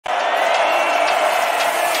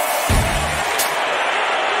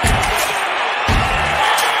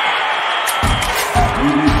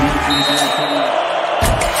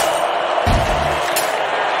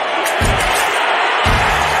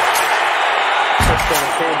touchdown,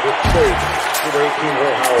 Kansas State. Number 18,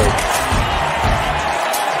 Will Howard.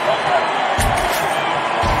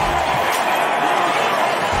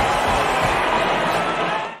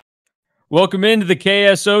 Welcome into the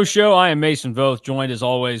KSO Show. I am Mason Voth, joined as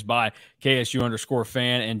always by KSU_fan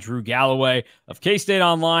and Drew Galloway of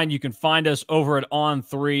K-StateOnline. You can find us over at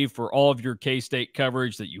On3 for all of your K-State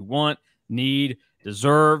coverage that you want, need,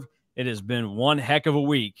 deserve. It has been one heck of a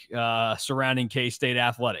week surrounding K-State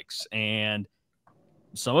athletics, and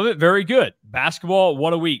some of it very good. Basketball,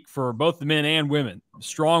 what a week for both the men and women.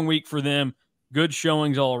 Strong week for them. Good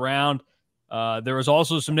showings all around. There was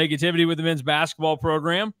also some negativity with the men's basketball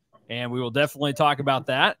program, and we will definitely talk about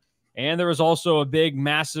that. And there was also a big,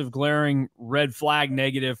 massive, glaring red flag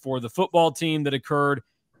negative for the football team that occurred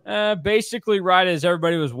basically right as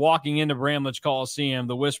everybody was walking into Bramlage Coliseum.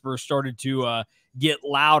 The whispers started to get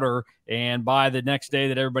louder, and by the next day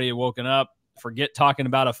that everybody had woken up, forget talking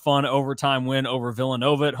about a fun overtime win over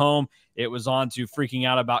Villanova at home. It was on to freaking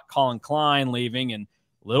out about Colin Klein leaving, and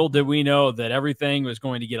little did we know that everything was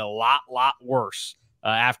going to get a lot worse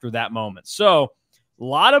after that moment. So, a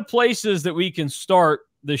lot of places that we can start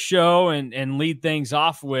the show and lead things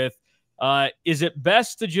off with. Is it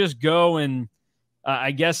best to just go and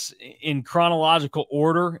I guess in chronological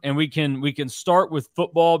order, and we can start with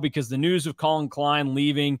football because the news of Colin Klein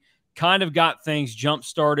leaving kind of got things jump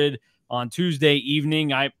started on Tuesday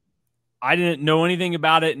evening. I didn't know anything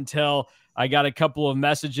about it until I got a couple of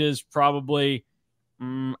messages. Probably,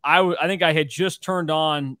 I think I had just turned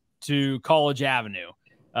on to College Avenue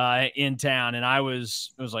in town, and I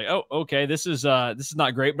was like, oh, okay, this is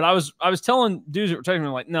not great. But I was telling dudes that were texting me,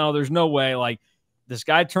 like, no, there's no way. Like, this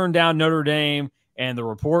guy turned down Notre Dame, and the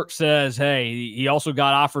report says, hey, he also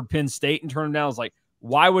got offered Penn State and turned him down. I was like,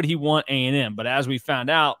 why would he want A&M? But as we found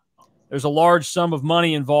out, there's a large sum of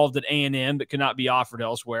money involved at A&M that could not be offered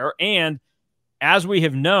elsewhere. And as we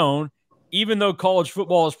have known, even though college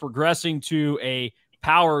football is progressing to a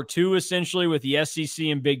Power 2 essentially with the SEC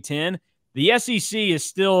and Big Ten, the SEC is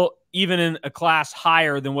still even in a class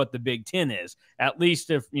higher than what the Big Ten is. At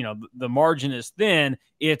least if, the margin is thin,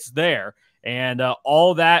 it's there. And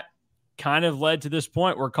all that kind of led to this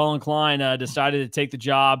point where Colin Klein decided to take the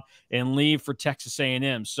job and leave for Texas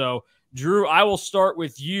A&M. So, Drew, I will start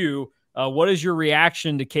with you. What is your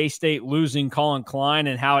reaction to K-State losing Colin Klein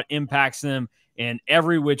and how it impacts them in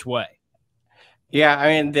every which way? Yeah,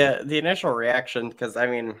 I mean, the initial reaction, because, I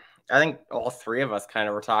think all three of us kind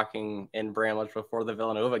of were talking in Bramlage before the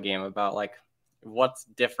Villanova game about, like, what's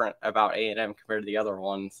different about A&M compared to the other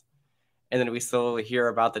ones. And then we slowly hear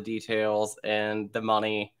about the details and the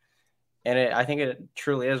money. And I think it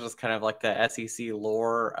truly is just kind of like the SEC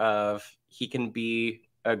lore of he can be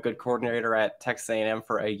a good coordinator at Texas A&M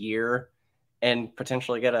for a year and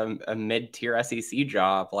potentially get a mid-tier SEC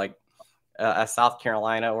job like a South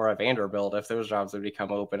Carolina or a Vanderbilt if those jobs would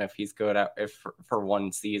become open if he's good at for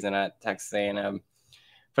one season at Texas A&M.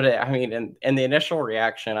 But in the initial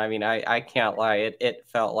reaction, I can't lie, it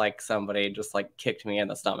felt like somebody just like kicked me in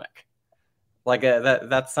the stomach. Like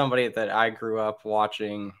that's somebody that I grew up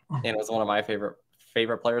watching and was one of my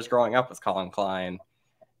favorite players growing up was Colin Klein.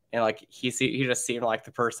 And like he just seemed like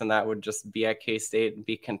the person that would just be at K-State and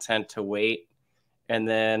be content to wait and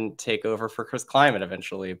then take over for Chris Klieman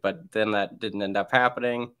eventually. But then that didn't end up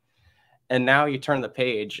happening. And now you turn the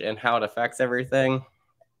page and how it affects everything.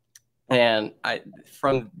 And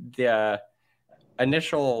from the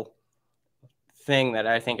initial thing that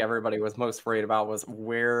I think everybody was most worried about was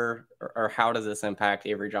where or how does this impact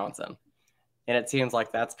Avery Johnson? And it seems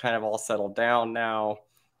like that's kind of all settled down now.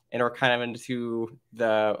 And we're kind of into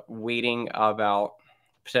the waiting about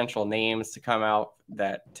potential names to come out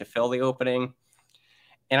to fill the opening.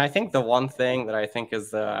 And I think the one thing that I think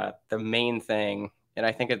is the main thing, and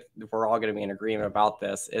I think we're all going to be in agreement about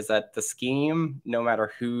this, is that the scheme, no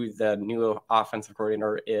matter who the new offensive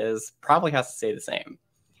coordinator is, probably has to stay the same.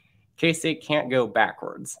 K-State can't go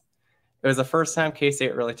backwards. It was the first time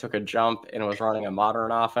K-State really took a jump and was running a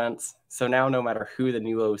modern offense. So now no matter who the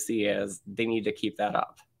new OC is, they need to keep that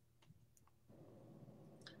up.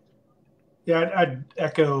 Yeah, I'd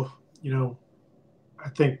echo, I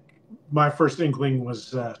think my first inkling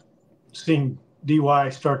was seeing DY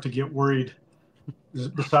start to get worried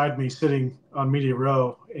beside me sitting on media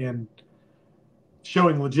row and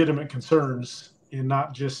showing legitimate concerns and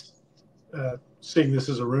not just seeing this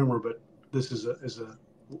as a rumor, but this is a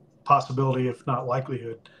possibility, if not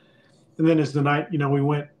likelihood. And then as the night, we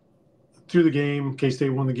went through the game, K-State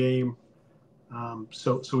won the game.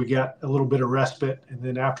 So we got a little bit of respite, and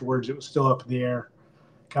then afterwards it was still up in the air.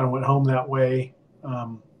 Kind of went home that way.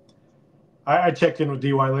 I checked in with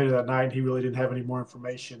DY later that night, and he really didn't have any more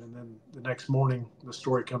information. And then the next morning, the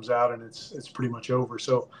story comes out, and it's pretty much over.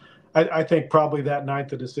 So I think probably that night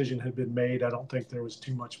the decision had been made. I don't think there was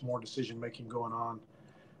too much more decision making going on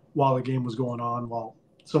while the game was going on. While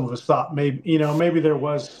some of us thought maybe there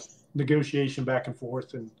was negotiation back and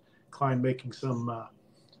forth, and Klein making some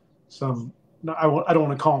I don't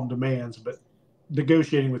want to call them demands, but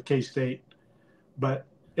negotiating with K-State. But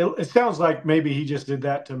it sounds like maybe he just did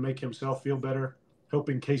that to make himself feel better,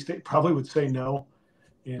 hoping K-State probably would say no.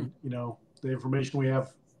 And, the information we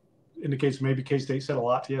have indicates maybe K-State said a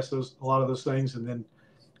lot to yes, a lot of those things. And then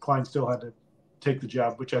Klein still had to take the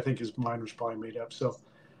job, which I think his mind was probably made up. So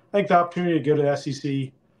I think the opportunity to go to the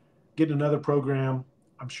SEC, get another program.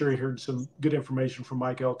 I'm sure he heard some good information from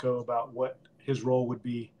Mike Elko about what his role would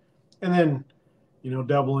be. And then,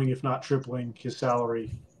 doubling, if not tripling his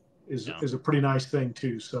salary is a pretty nice thing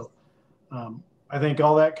too. So I think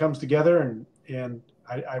all that comes together, and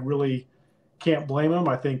I really can't blame him.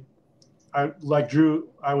 I think like Drew,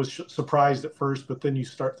 I was surprised at first, but then you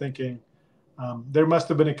start thinking there must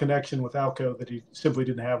have been a connection with Elko that he simply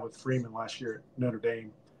didn't have with Freeman last year at Notre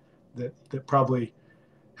Dame that probably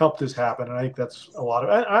helped this happen. And I think that's a lot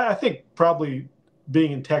of I think probably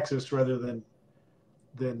being in Texas rather than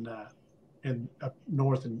and up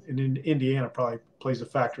north and in Indiana probably plays a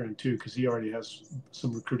factor in too, because he already has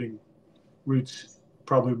some recruiting roots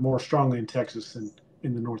probably more strongly in Texas than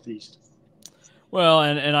in the Northeast. Well,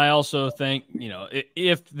 and I also think,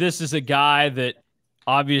 if this is a guy that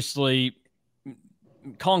obviously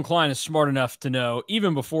Colin Klein is smart enough to know,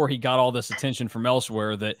 even before he got all this attention from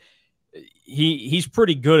elsewhere, that he's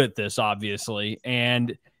pretty good at this, obviously.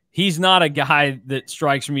 And he's not a guy that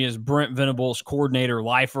strikes me as Brent Venables' coordinator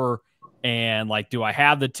lifer. And like, do I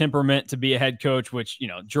have the temperament to be a head coach? Which,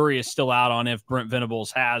 jury is still out on if Brent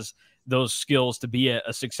Venables has those skills to be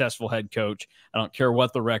a successful head coach. I don't care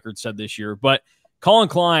what the record said this year, but Colin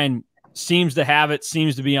Klein seems to have it,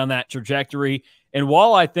 seems to be on that trajectory. And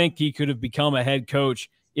while I think he could have become a head coach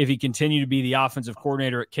if he continued to be the offensive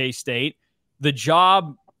coordinator at K-State, the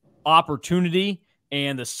job opportunity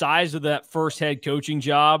and the size of that first head coaching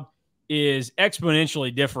job is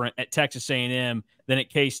exponentially different at Texas A&M than at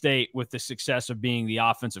K-State with the success of being the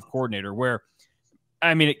offensive coordinator. Where,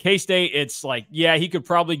 I mean, at K-State, it's like, yeah, he could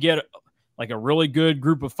probably get like a really good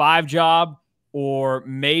group of 5 job, or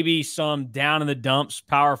maybe some down in the dumps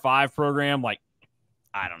Power 5 program, like,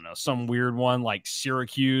 I don't know, some weird one like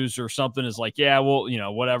Syracuse or something is like, yeah, well,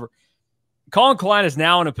 whatever. Colin Klein is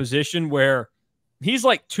now in a position where he's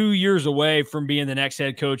like 2 years away from being the next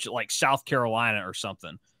head coach at like South Carolina or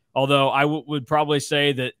something. Although I would probably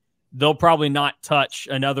say that they'll probably not touch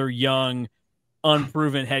another young,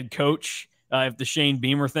 unproven head coach if the Shane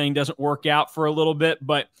Beamer thing doesn't work out for a little bit.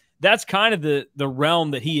 But that's kind of the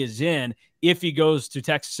realm that he is in if he goes to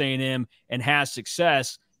Texas A&M and has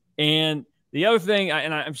success. And the other thing,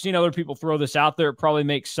 and I've seen other people throw this out there, it probably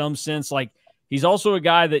makes some sense. Like, he's also a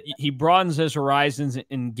guy that he broadens his horizons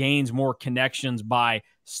and gains more connections by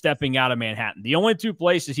stepping out of Manhattan. The only 2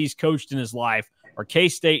 places he's coached in his life are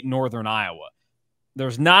K-State and Northern Iowa.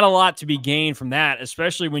 There's not a lot to be gained from that,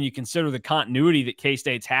 especially when you consider the continuity that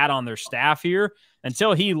K-State's had on their staff here.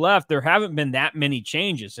 Until he left, there haven't been that many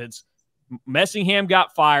changes. It's Messingham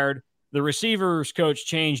got fired. The receivers coach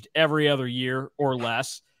changed every other year or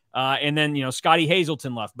less. And then, Scotty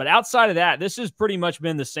Hazelton left. But outside of that, this has pretty much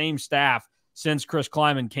been the same staff since Chris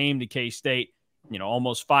Kleiman came to K-State,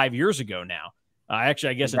 almost 5 years ago now. Actually,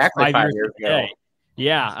 I guess exactly it's 5 years ago. today.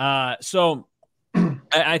 Yeah. So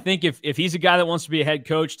I think if he's a guy that wants to be a head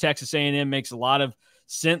coach, Texas A&M makes a lot of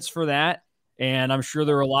sense for that. And I'm sure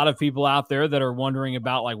there are a lot of people out there that are wondering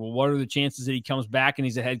about, like, well, what are the chances that he comes back and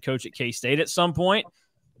he's a head coach at K-State at some point?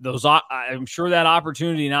 I'm sure that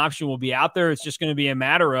opportunity and option will be out there. It's just going to be a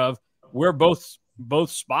matter of where both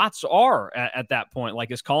spots are at that point.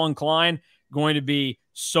 Like, is Colin Klein going to be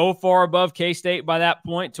so far above K-State by that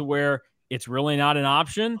point to where it's really not an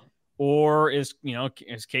option? Or is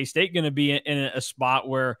K-State going to be in a spot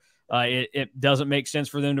where it doesn't make sense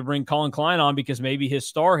for them to bring Colin Klein on because maybe his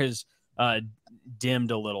star has dimmed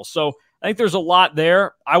a little? So I think there's a lot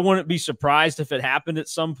there. I wouldn't be surprised if it happened at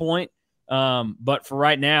some point. But for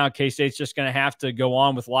right now, K-State's just going to have to go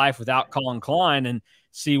on with life without Colin Klein and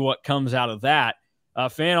see what comes out of that.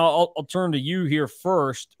 Fan, I'll turn to you here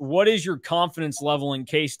first. What is your confidence level in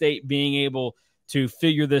K-State being able to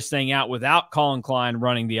figure this thing out without Colin Klein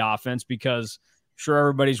running the offense? Because sure,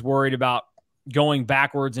 everybody's worried about going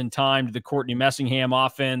backwards in time to the Courtney Messingham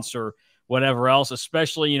offense or whatever else,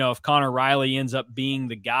 especially, if Connor Riley ends up being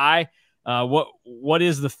the guy. What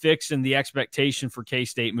is the fix and the expectation for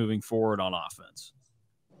K-State moving forward on offense?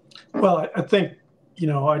 Well, I think,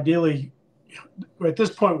 ideally, at this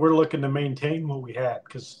point, we're looking to maintain what we had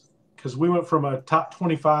because we went from a top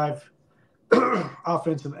 25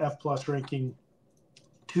 offense in the F+ ranking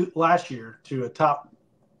last year to a top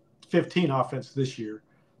 15 offense this year.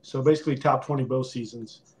 So basically top 20 both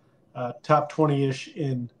seasons, top 20-ish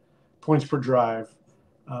in points per drive,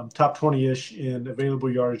 top 20-ish in available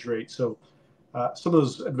yardage rate. So some of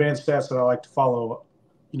those advanced stats that I like to follow,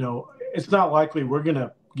 it's not likely we're going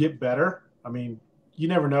to get better. I mean, you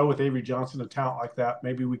never know with Avery Johnson, a talent like that.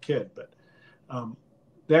 Maybe we could, but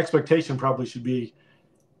the expectation probably should be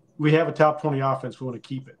we have a top 20 offense. We want to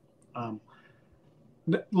keep it.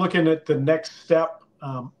 Looking at the next step,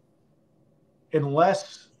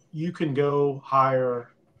 unless you can go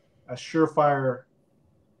hire a surefire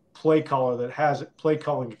play caller that has play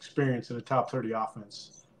calling experience in a top 30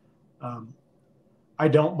 offense, I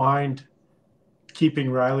don't mind keeping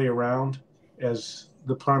Riley around as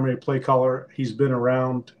the primary play caller. He's been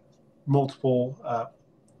around multiple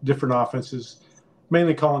different offenses,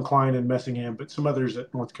 mainly Colin Klein and Messingham, but some others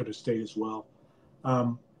at North Dakota State as well.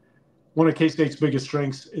 One of K-State's biggest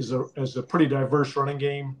strengths is a pretty diverse running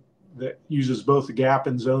game that uses both the gap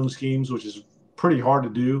and zone schemes, which is pretty hard to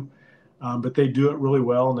do, but they do it really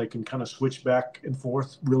well, and they can kind of switch back and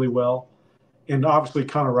forth really well. And obviously,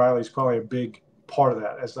 Connor Riley is probably a big part of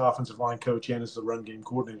that as the offensive line coach and as the run game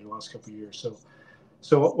coordinator the last couple of years.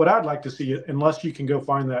 So what I'd like to see, unless you can go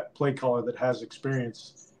find that play caller that has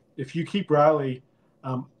experience, if you keep Riley,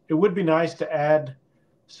 it would be nice to add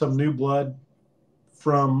some new blood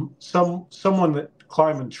from someone that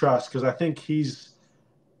Kleiman trusts, because I think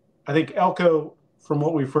Elko, from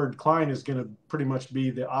what we've heard, Klein is going to pretty much be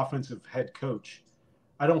the offensive head coach.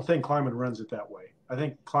 I don't think Kleiman runs it that way. I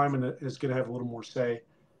think Kleiman is going to have a little more say.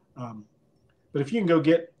 But if you can go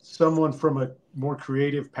get someone from a more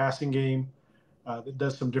creative passing game that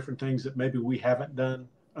does some different things that maybe we haven't done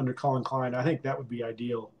under Colin Klein, I think that would be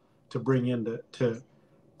ideal to bring in to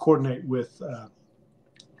coordinate with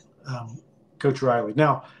Coach Riley.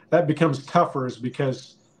 Now, that becomes tougher is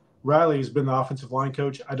because Riley has been the offensive line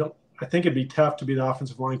coach. I think it'd be tough to be the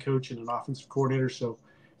offensive line coach and an offensive coordinator, so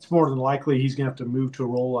it's more than likely he's going to have to move to a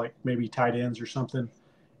role like maybe tight ends or something,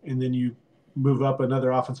 and then you move up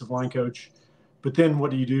another offensive line coach. But then what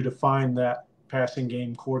do you do to find that passing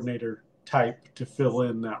game coordinator type to fill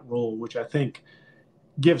in that role, which I think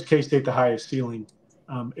gives K-State the highest ceiling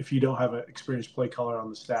if you don't have an experienced play caller on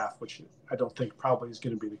the staff, which I don't think probably is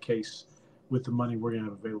going to be the case with the money we're going to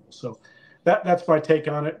have available. So that's my take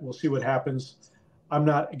on it. We'll see what happens. I'm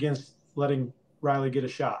not against letting Riley get a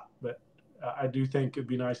shot, but I do think it'd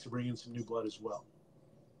be nice to bring in some new blood as well.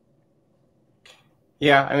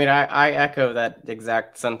 Yeah, I mean, I echo that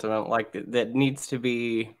exact sentiment. Like, that needs to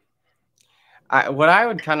be what I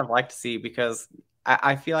would kind of like to see, because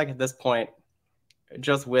I feel like at this point,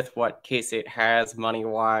 just with what K-State has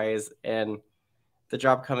money-wise and the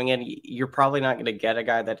job coming in, you're probably not going to get a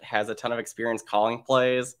guy that has a ton of experience calling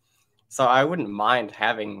plays. So I wouldn't mind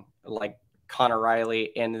having, like, Connor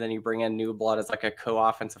Riley, and then you bring in new blood as like a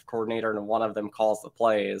co-offensive coordinator, and one of them calls the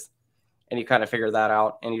plays, and you kind of figure that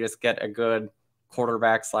out, and you just get a good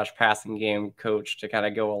quarterback / passing game coach to kind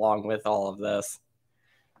of go along with all of this.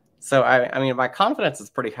 So, I mean, my confidence is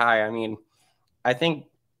pretty high. I mean, I think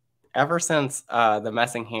ever since the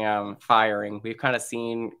Messingham firing, we've kind of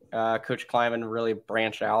seen Coach Kleiman really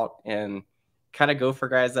branch out and kind of go for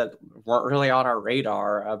guys that weren't really on our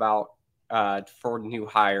radar about for new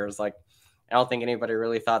hires. Like, I don't think anybody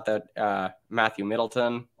really thought that Matthew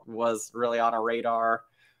Middleton was really on our radar,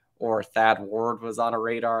 or Thad Ward was on a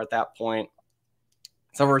radar at that point.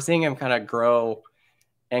 So we're seeing him kind of grow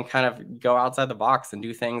and kind of go outside the box and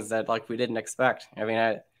do things that, like, we didn't expect. I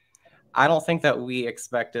mean, I don't think that we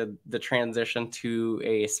expected the transition to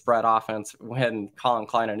a spread offense when Colin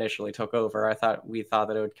Klein initially took over. We thought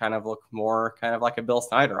that it would kind of look more kind of like a Bill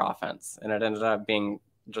Snyder offense, and it ended up being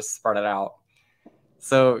just spread it out.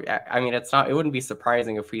 So, I mean, it wouldn't be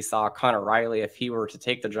surprising if we saw Connor Riley, if he were to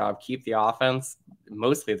take the job, keep the offense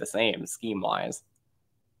mostly the same scheme-wise.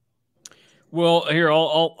 Well, here,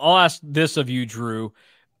 I'll ask this of you, Drew.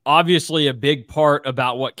 Obviously, a big part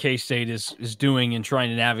about what K-State is doing and trying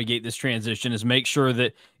to navigate this transition is make sure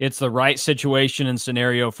that it's the right situation and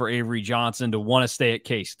scenario for Avery Johnson to want to stay at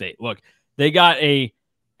K-State. Look, they got a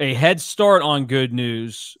head start on good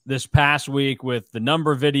news this past week with the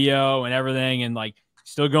number video and everything, and like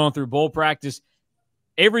still going through bowl practice.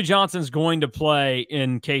 Avery Johnson's going to play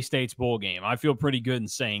in K-State's bowl game. I feel pretty good in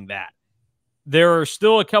saying that. There are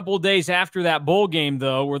still a couple of days after that bowl game,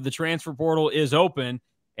 though, where the transfer portal is open.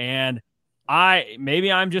 And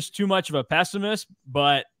maybe I'm just too much of a pessimist,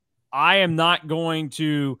 but I am not going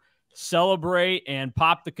to celebrate and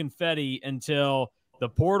pop the confetti until the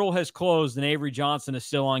portal has closed and Avery Johnson is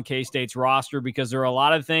still on K-State's roster, because there are a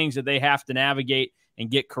lot of things that they have to navigate and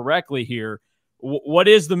get correctly here. What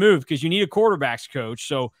is the move? Because you need a quarterbacks coach.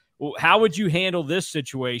 So how would you handle this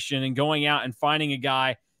situation and going out and finding a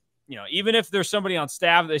guy, even if there's somebody on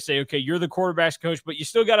staff, they say, okay, you're the quarterbacks coach, but you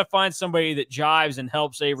still got to find somebody that jives and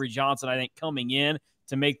helps Avery Johnson, I think, coming in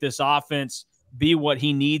to make this offense be what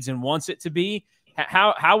he needs and wants it to be.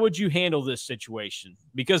 How would you handle this situation?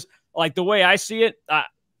 Because like the way I see it,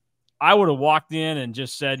 I would have walked in and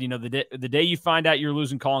just said, the day you find out you're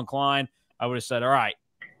losing Colin Klein, I would have said, all right,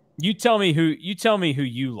 you tell me who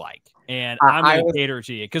you like, and I'm going to cater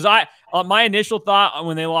to you. Because my initial thought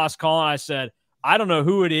when they lost Colin, I said, I don't know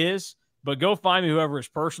who it is, but go find me whoever his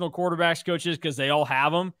personal quarterbacks coach is, because they all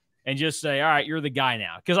have them, and just say, all right, you're the guy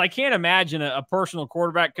now. Because I can't imagine a personal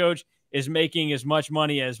quarterback coach is making as much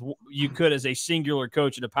money as you could as a singular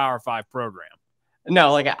coach at a Power 5 program.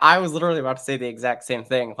 No, like I was literally about to say the exact same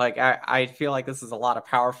thing. Like I feel like this is a lot of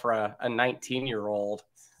power for a 19-year-old,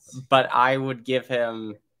 but I would give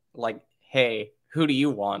him like, hey, who do you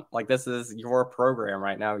want? Like, this is your program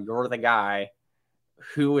right now. You're the guy.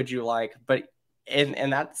 Who would you like? But in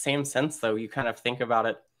that same sense, though, you kind of think about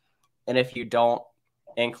it. And if you don't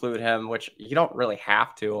include him, which you don't really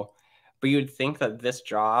have to, but you'd think that this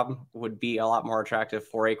job would be a lot more attractive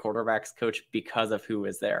for a quarterbacks coach because of who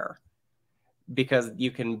is there. Because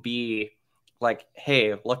you can be like,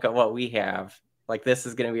 hey, look at what we have. Like, this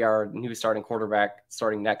is going to be our new starting quarterback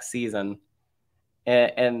starting next season.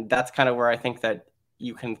 And that's kind of where I think that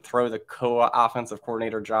you can throw the co-offensive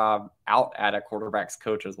coordinator job out at a quarterback's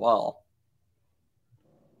coach as well.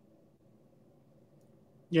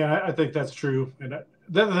 Yeah, I think that's true. And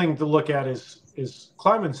the other thing to look at is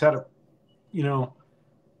Kleiman's had a,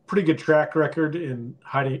 pretty good track record in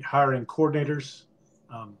hiring coordinators.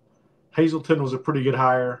 Hazelton was a pretty good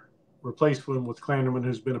hire. Replaced him with Klanderman,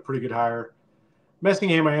 who's been a pretty good hire.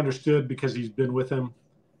 Messingham, I understood because he's been with him.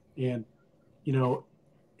 And,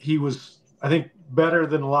 he was, I think, better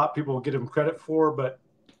than a lot of people get him credit for. But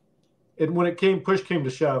when push came to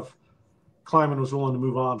shove, Kleiman was willing to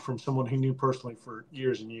move on from someone he knew personally for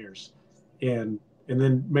years and years, and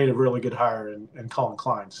then made a really good hire in Colin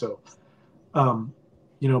Klein. So,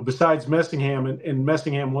 besides Messingham, and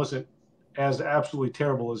Messingham wasn't as absolutely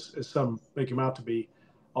terrible as some make him out to be,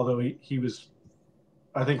 although he was,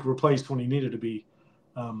 I think, replaced when he needed to be.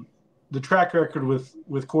 The track record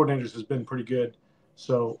with coordinators has been pretty good.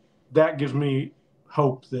 So that gives me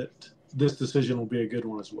hope that this decision will be a good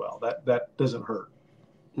one as well. That doesn't hurt.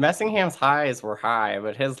 Messingham's highs were high,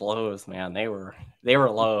 but his lows, man, they were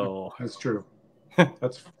low. That's true.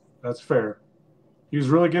 That's fair. He was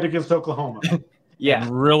really good against Oklahoma. Yeah.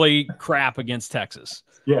 And really crap against Texas.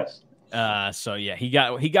 Yes. So yeah, he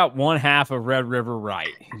got one half of Red River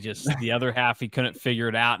right. Just the other half he couldn't figure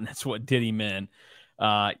it out, and that's what did him in.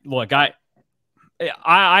 Look,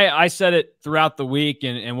 I said it throughout the week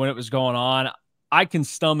and when it was going on, I can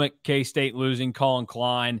stomach K-State losing Colin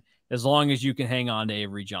Klein as long as you can hang on to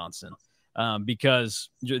Avery Johnson, because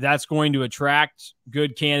that's going to attract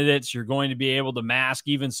good candidates. You're going to be able to mask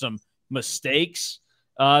even some mistakes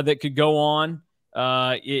that could go on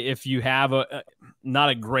if you have not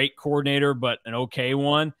a great coordinator, but an okay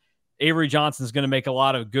one. Avery Johnson is going to make a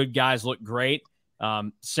lot of good guys look great.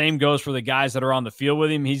 Same goes for the guys that are on the field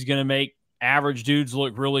with him. He's going to make average dudes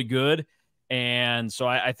look really good. And so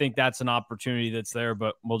I think that's an opportunity that's there,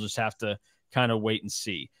 but we'll just have to kind of wait and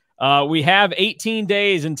see. We have 18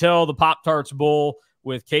 days until the Pop-Tarts Bowl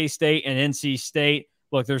with K-State and NC State.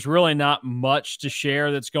 Look, there's really not much to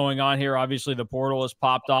share that's going on here. Obviously, the portal has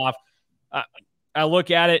popped off. I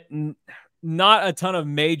look at it, not a ton of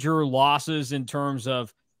major losses in terms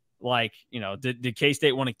of, like, did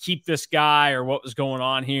K-State want to keep this guy or what was going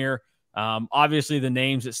on here? Obviously, the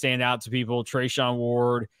names that stand out to people, Trayshawn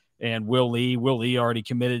Ward and Will Lee. Will Lee already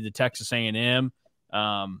committed to Texas A&M.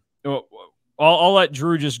 I'll let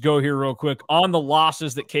Drew just go here real quick. On the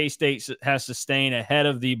losses that K-State has sustained ahead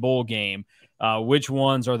of the bowl game, which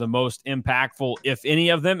ones are the most impactful, if any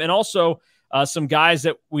of them? And also some guys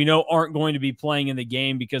that we know aren't going to be playing in the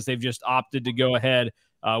game because they've just opted to go ahead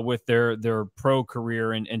with their pro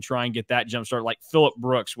career and try and get that jump start, like Phillip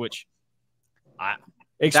Brooks, which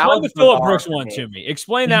explain the Phillip Brooks one to me.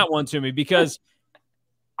 Explain that one to me, because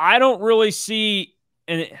I don't really see,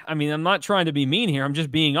 and I mean, I'm not trying to be mean here. I'm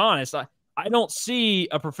just being honest. I don't see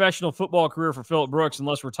a professional football career for Phillip Brooks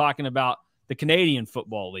unless we're talking about the Canadian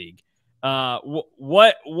Football League.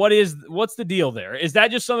 What's the deal there? Is that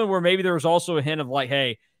just something where maybe there was also a hint of like,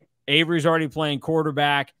 hey, Avery's already playing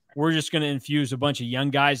quarterback. we're just going to infuse a bunch of young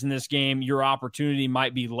guys in this game, your opportunity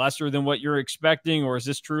might be lesser than what you're expecting? Or is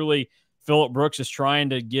this truly Phillip Brooks is trying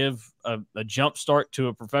to give a jump start to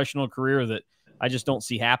a professional career that I just don't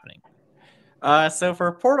see happening? So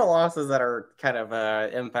for portal losses that are kind of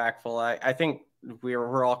impactful, I think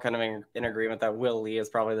we're all kind of in agreement that Will Lee is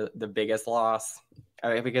probably the biggest loss.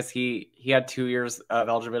 Because he had 2 years of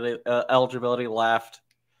eligibility left,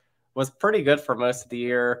 was pretty good for most of the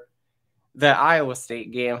year. The Iowa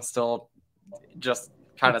State game still just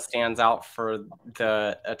kind of stands out for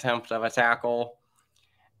the attempt of a tackle.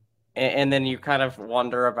 And then you kind of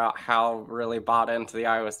wonder about how really bought into the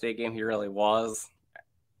Iowa State game he really was,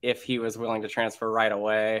 if he was willing to transfer right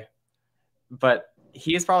away. But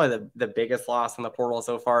he's probably the biggest loss in the portal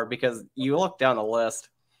so far, because you look down the list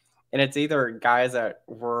and it's either guys that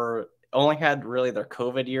only had really their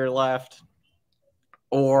COVID year left,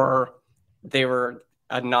 or they were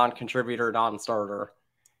a non-contributor, non-starter.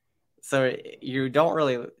 So you're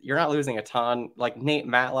not losing a ton. Like Nate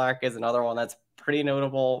Matlack is another one that's pretty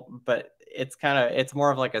notable, but it's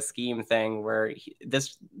more of like a scheme thing where the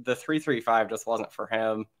 3-3-5 just wasn't for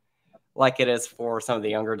him, like it is for some of the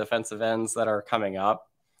younger defensive ends that are coming up.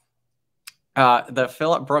 The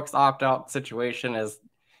Phillip Brooks opt-out situation is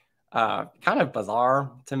kind of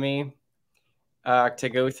bizarre to me, to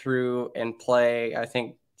go through and play. I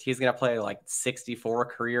think he's going to play like 64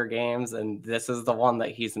 career games, and this is the one that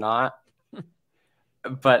he's not.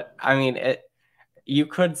 But I mean, you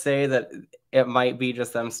could say that it might be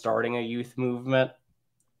just them starting a youth movement.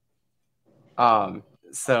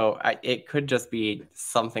 So it could just be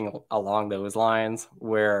something along those lines,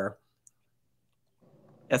 where,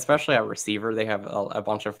 especially at receiver, they have a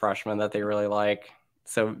bunch of freshmen that they really like.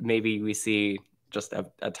 So maybe we see just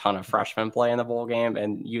a ton of freshmen play in the bowl game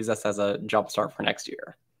and use this as a jump start for next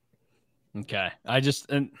year. Okay. I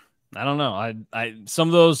don't know. Some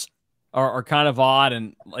of those are kind of odd.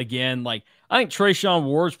 And again, like, I think Trayshawn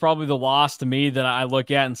Ward's probably the loss to me that I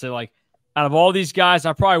look at and say, like, out of all these guys,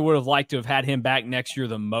 I probably would have liked to have had him back next year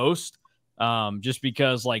the most, just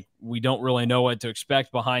because, like, we don't really know what to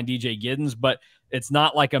expect behind DJ Giddens, but it's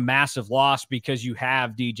not like a massive loss because you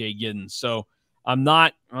have DJ Giddens. So I'm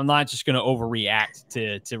not just going to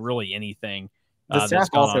overreact to really anything. The staff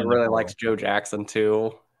also really likes Joe Jackson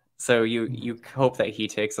too. So you hope that he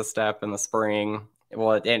takes a step in the spring.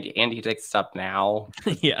 Well, and he takes a step now.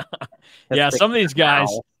 Yeah. Some of these guys,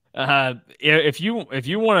 if you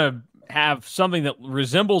want to have something that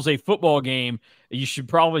resembles a football game, you should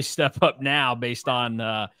probably step up now based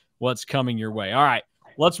on what's coming your way. All right,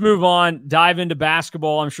 let's move on, dive into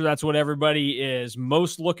basketball. I'm sure that's what everybody is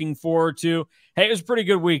most looking forward to. Hey, it was a pretty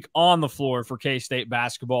good week on the floor for K-State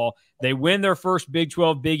basketball. They win their first Big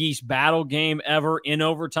 12 Big East battle game ever in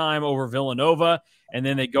overtime over Villanova, and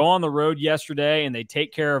then they go on the road yesterday and they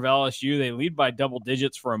take care of LSU. They lead by double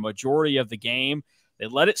digits for a majority of the game. They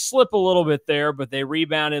let it slip a little bit there, but they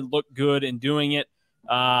rebounded, looked good in doing it.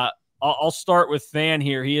 I'll start with Fan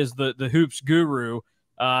here. He is the hoops guru.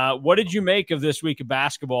 What did you make of this week of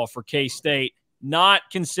basketball for K-State? Not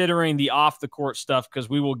considering the off-the-court stuff, because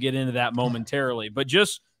we will get into that momentarily, but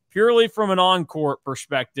just purely from an on-court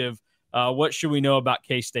perspective, what should we know about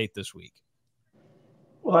K-State this week?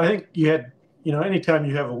 Well, I think you had, anytime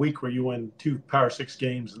you have a week where you win 2 Power 6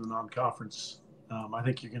 games in the non-conference, I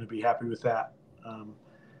think you're going to be happy with that.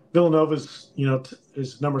 Villanovan's,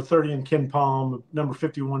 is number 30 in Ken Palm, number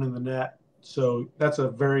 51 in the net. So that's a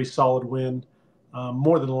very solid win.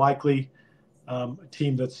 More than likely, a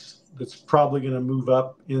team that's probably going to move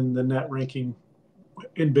up in the net ranking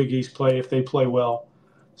in Big East play if they play well.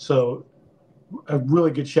 So a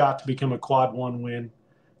really good shot to become a quad 1 win,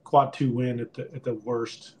 quad 2 win at the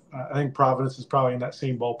worst. I think Providence is probably in that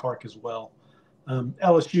same ballpark as well.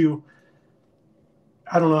 LSU,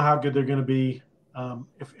 I don't know how good they're going to be.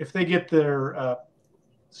 If they get their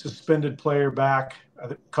suspended player back,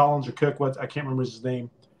 Collins or Cook, I can't remember his name.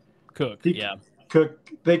 Cook. Cook,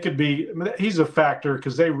 they could be. He's a factor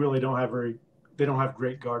because they really don't have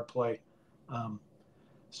great guard play.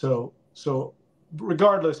 So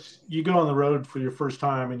regardless, you go on the road for your first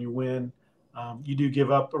time and you win. You do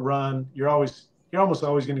give up a run. You're almost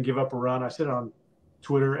always going to give up a run. I said on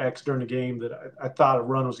Twitter X during the game that I thought a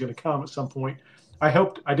run was going to come at some point. I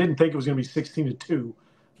didn't think it was going to be 16-2,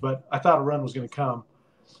 but I thought a run was going to come.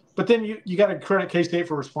 But then you got to credit K-State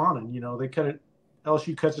for responding. They cut it.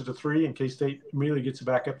 LSU cuts it to 3, and K-State immediately gets it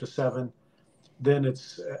back up to 7. Then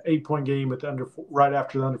it's an 8-point game right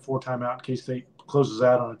after the under 4 timeout. K-State closes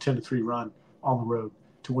out on a 10-3 run on the road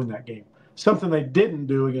to win that game. Something they didn't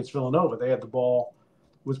do against Villanova. They had the ball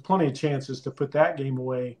with plenty of chances to put that game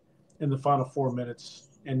away in the final 4 minutes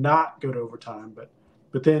and not go to overtime. But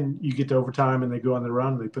But then you get to overtime and they go on the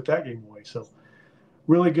run and they put that game away. So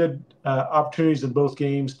really good opportunities in both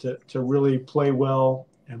games to really play well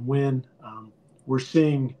and win. We're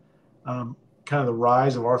seeing kind of the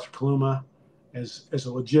rise of Arthur Kaluma as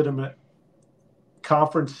a legitimate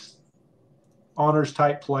conference honors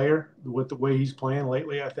type player with the way he's playing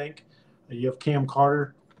lately. I think you have Cam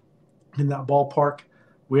Carter in that ballpark.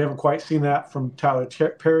 We haven't quite seen that from Tyler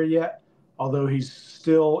Perry yet, although he's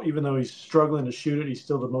still, even though he's struggling to shoot it, he's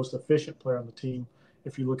still the most efficient player on the team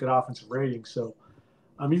if you look at offensive ratings. So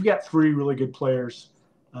you've got three really good players.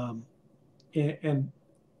 And,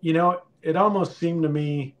 you know, it almost seemed to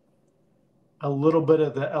me a little bit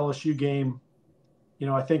of the LSU game. You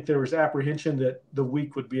know, I think there was apprehension that the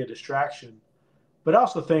week would be a distraction, but I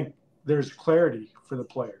also think there's clarity for the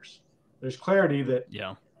players. There's clarity that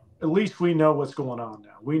at least we know what's going on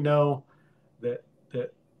now. We know that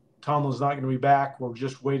Tomlin's not going to be back. We're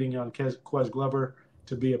just waiting on Quez Glover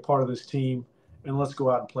to be a part of this team, and let's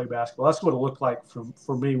go out and play basketball. That's what it looked like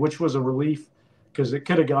for me, which was a relief because it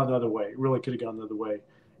could have gone the other way. It really could have gone the other way.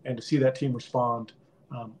 And to see that team respond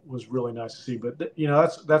was really nice to see. But, you know,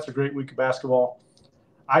 that's a great week of basketball.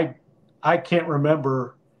 I can't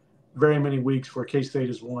remember very many weeks where K-State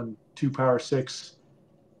has won 2 Power 6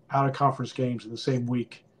 out-of-conference games in the same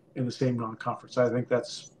week in the same non-conference. I think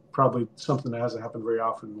that's probably something that hasn't happened very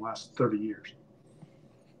often in the last 30 years.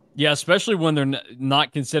 Yeah, especially when they're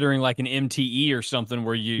not considering like an MTE or something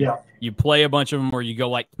where you play a bunch of them where you go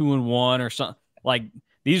like 2-1 or something. Like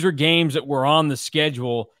these are games that were on the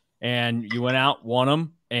schedule and you went out, won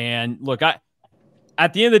them. And look, at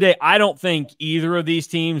the end of the day, I don't think either of these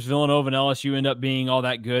teams, Villanova and LSU, end up being all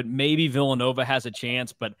that good. Maybe Villanova has a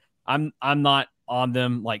chance, but I'm not on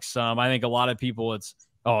them like some. I think a lot of people, it's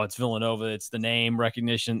Villanova. It's the name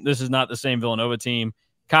recognition. This is not the same Villanova team.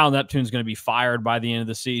 Kyle Neptune's going to be fired by the end of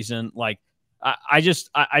the season. Like, I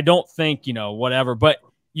don't think, you know, whatever. But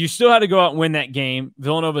you still had to go out and win that game.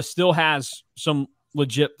 Villanova still has some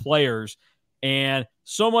legit players. And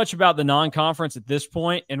so much about the non-conference at this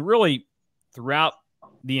point, and really throughout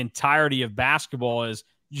the entirety of basketball, is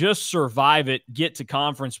just survive it, get to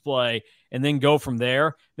conference play, and then go from there.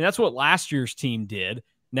 I mean, that's what last year's team did.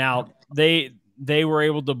 Now, they were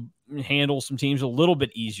able to handle some teams a little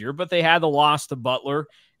bit easier, but they had the loss to Butler,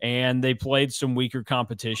 and they played some weaker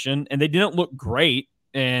competition, and they didn't look great.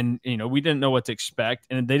 And, you know, we didn't know what to expect,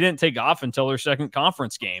 and they didn't take off until their second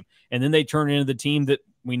conference game. And then they turned into the team that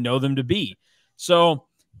we know them to be. So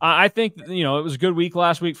I think, you know, it was a good week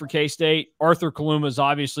last week for K-State. Arthur Kaluma is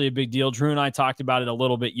obviously a big deal. Drew and I talked about it a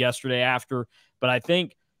little bit yesterday after, but I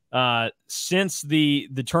think since the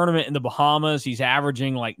tournament in the Bahamas, he's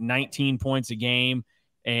averaging like 19 points a game,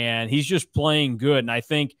 and he's just playing good. And I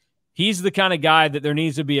think he's the kind of guy that there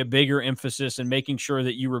needs to be a bigger emphasis in making sure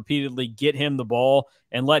that you repeatedly get him the ball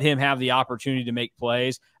and let him have the opportunity to make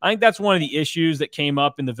plays. I think that's one of the issues that came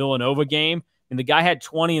up in the Villanova game. And the guy had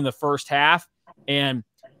 20 in the first half, and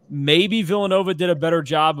maybe Villanova did a better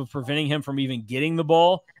job of preventing him from even getting the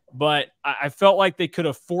ball, but I felt like they could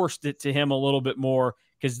have forced it to him a little bit more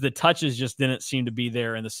because the touches just didn't seem to be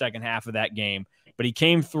there in the second half of that game. But he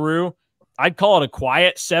came through. I'd call it a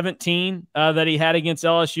quiet 17 that he had against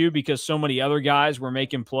LSU because so many other guys were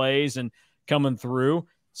making plays and coming through.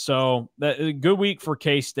 So a good week for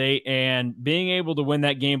K-State, and being able to win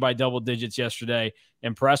that game by double digits yesterday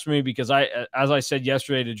impressed me because as I said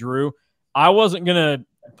yesterday to Drew, I wasn't going to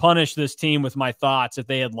punish this team with my thoughts if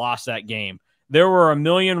they had lost that game. There were a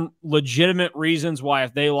million legitimate reasons why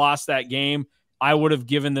if they lost that game, I would have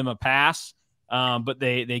given them a pass. But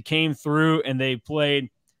they came through and they played,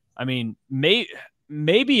 I mean,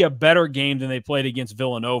 maybe a better game than they played against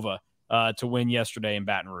Villanova to win yesterday in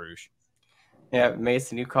Baton Rouge. Yeah,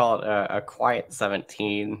 Mason, you call it a quiet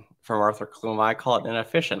 17 from Arthur Kaluma. I call it an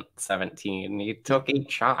efficient 17. He took 8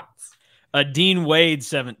 shots. A Dean Wade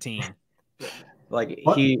 17. Like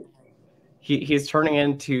he's turning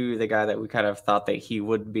into the guy that we kind of thought that he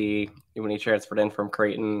would be when he transferred in from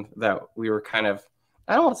Creighton, that we were kind of,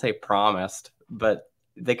 I don't want to say promised, but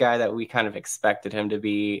the guy that we kind of expected him to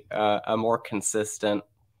be, a more consistent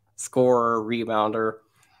scorer, rebounder.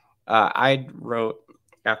 I wrote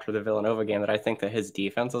after the Villanova game that I think that his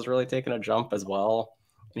defense has really taken a jump as well,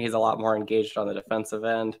 and he's a lot more engaged on the defensive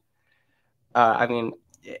end. I mean,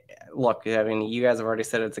 look, I mean, you guys have already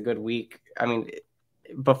said it's a good week. I mean,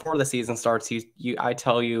 before the season starts, I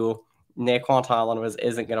tell you, Naquan Tomlin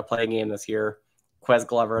isn't going to play a game this year. Quez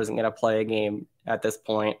Glover isn't going to play a game at this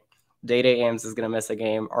point. Day-Day Ames is going to miss a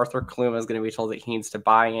game. Arthur Kaluma is going to be told that he needs to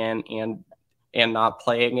buy in and not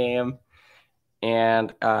play a game.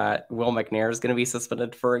 and Will McNair is going to be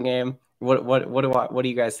suspended for a game. What do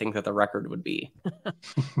you guys think that the record would be?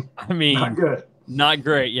 I mean, Not good. Not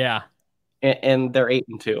great. Yeah. And they're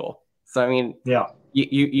 8-2. So I mean, yeah,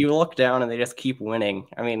 you look down and they just keep winning.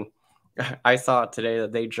 I mean, I saw today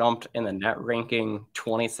that they jumped in the net ranking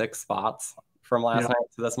 26 spots from last night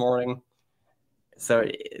to this morning. So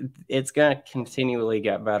it's going to continually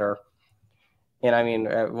get better. And I mean,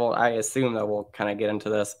 well, I assume that we'll kind of get into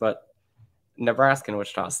this, but Nebraska and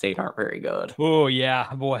Wichita State aren't very good. Oh,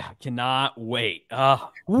 yeah. Boy, I cannot wait.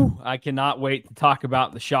 I cannot wait to talk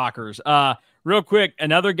about the Shockers. Real quick,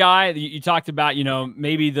 another guy that you talked about,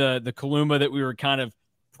 maybe the Kaluma that we were kind of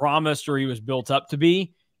promised or he was built up to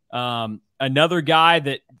be. Another guy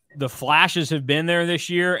that the flashes have been there this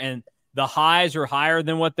year, and the highs are higher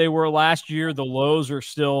than what they were last year. The lows are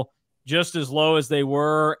still just as low as they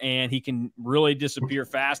were, and he can really disappear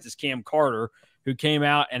fast as Cam Carter, who came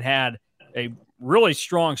out and had a really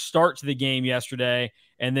strong start to the game yesterday.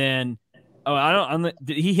 And then,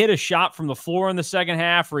 did he hit a shot from the floor in the second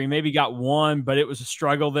half, or he maybe got one, but it was a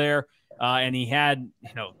struggle there. And he had,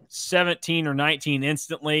 17 or 19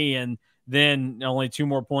 instantly, and then only 2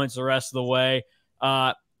 more points the rest of the way.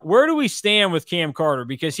 Where do we stand with Cam Carter?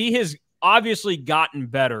 Because he has obviously gotten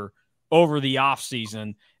better over the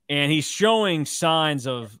offseason, and he's showing signs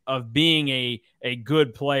of being a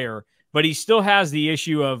good player, but he still has the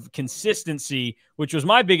issue of consistency, which was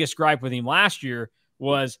my biggest gripe with him last year.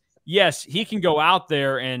 Was, yes, he can go out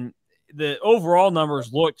there and the overall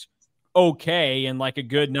numbers looked okay and like a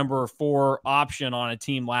good number 4 option on a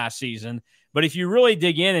team last season. But if you really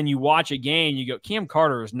dig in and you watch a game, you go, Cam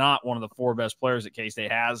Carter is not one of the 4 best players that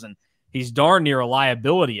K-State has, and he's darn near a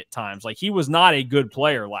liability at times. Like, he was not a good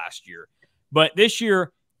player last year. But this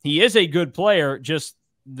year, he is a good player, just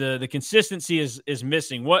the consistency is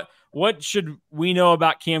missing. What should we know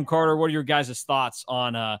about Cam Carter? What are your guys' thoughts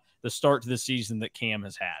on the start to the season that Cam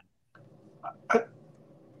has had?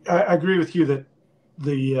 I agree with you that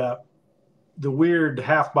the weird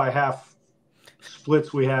half-by-half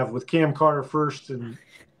splits we have with Cam Carter first and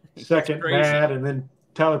second bad, and then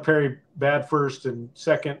Tyler Perry bad first and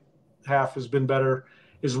second half has been better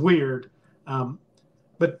is weird.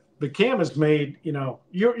 But Cam has made,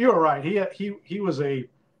 you're right. He was a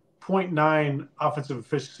 0.9 offensive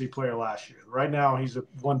efficiency player last year. Right now he's at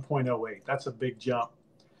 1.08. That's a big jump,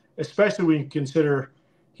 especially when you consider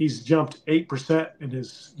he's jumped 8% in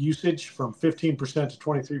his usage from 15% to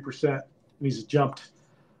 23%, and he's jumped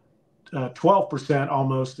 12%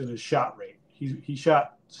 almost in his shot rate. He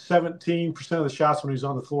shot 17% of the shots when he was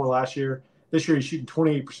on the floor last year. This year he's shooting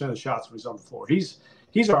 28% of the shots when he's on the floor. He's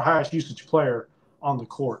our highest usage player on the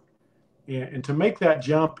court. And to make that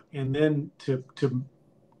jump and then to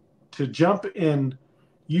jump in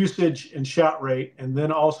usage and shot rate and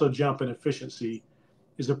then also jump in efficiency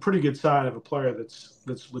is a pretty good sign of a player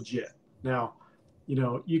that's legit. Now,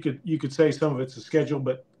 you could say some of it's a schedule,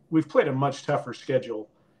 but we've played a much tougher schedule.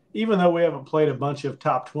 Even though we haven't played a bunch of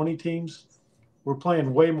top 20 teams, we're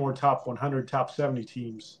playing way more top 100, top 70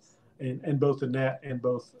 teams in both the net and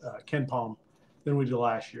both Ken Palm than we did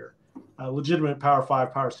last year. Legitimate Power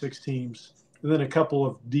 5, Power 6 teams, and then a couple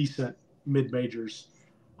of decent mid-majors.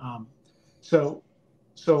 So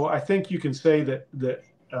I think you can say that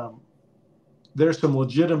there's some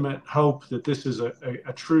legitimate hope that this is a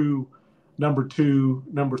true number 2,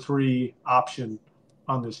 number 3 option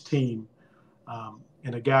on this team,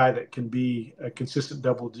 and a guy that can be a consistent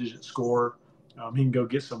double-digit scorer. He can go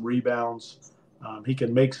get some rebounds. He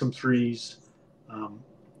can make some threes.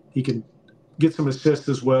 He can get some assists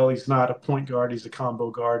as well. He's not a point guard. He's a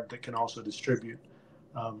combo guard that can also distribute,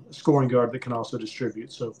 a scoring guard that can also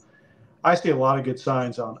distribute. So I see a lot of good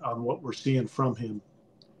signs on what we're seeing from him.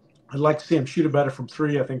 I'd like to see him shoot it better from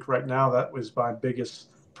 3. I think right now that was my biggest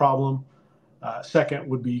problem. Second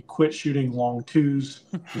would be quit shooting long 2s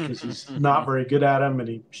because he's not very good at them, and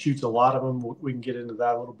he shoots a lot of them. We can get into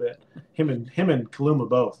that a little bit. Him and Kaluma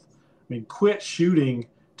both. I mean, quit shooting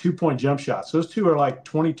 2-point jump shots. Those two are like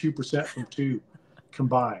 22% from 2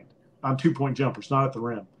 combined on 2-point jumpers, not at the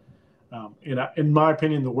rim. In my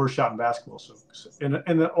opinion, the worst shot in basketball. So and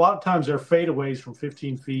a lot of times they're fadeaways from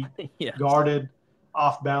 15 feet, yes, guarded,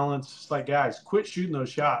 off balance. It's like, guys, quit shooting those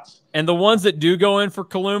shots. And the ones that do go in for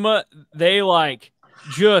Kaluma, they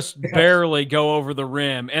just barely go over the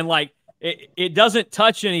rim. And it doesn't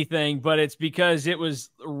touch anything, but it's because it was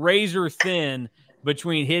razor thin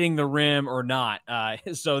between hitting the rim or not.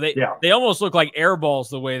 So they almost look like air balls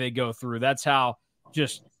the way they go through. That's how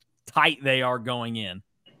just tight they are going in.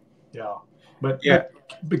 Yeah. But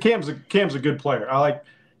Cam's a good player.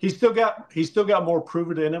 He's still got more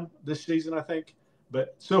prove it in him this season, I think.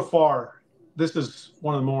 But so far, this is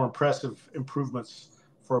one of the more impressive improvements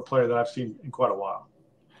for a player that I've seen in quite a while.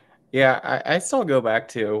 Yeah, I still go back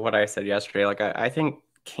to what I said yesterday. Like, I think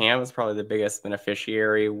Cam is probably the biggest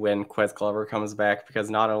beneficiary when Quiz Glover comes back, because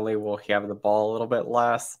not only will he have the ball a little bit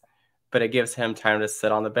less, but it gives him time to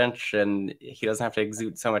sit on the bench and he doesn't have to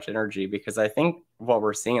exude so much energy. Because I think what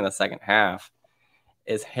we're seeing in the second half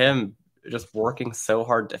is him just working so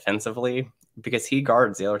hard defensively, because he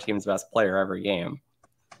guards the other team's best player every game,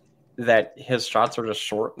 that his shots are just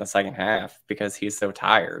short in the second half because he's so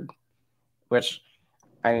tired. Which,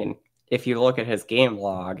 I mean, if you look at his game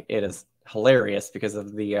log, it is hilarious because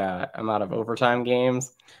of the amount of overtime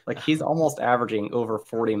games. Like, he's almost averaging over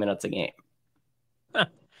 40 minutes a game.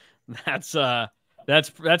 That's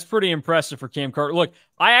pretty impressive for Cam Carter. Look,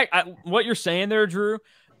 I what you're saying there, Drew,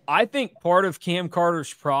 I think part of Cam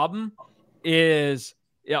Carter's problem is,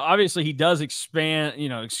 obviously he does expend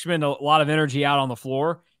a lot of energy out on the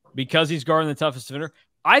floor because he's guarding the toughest defender.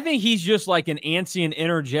 I think he's just like an antsy and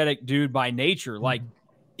energetic dude by nature. Like,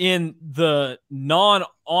 in the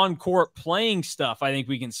non-on-court playing stuff, I think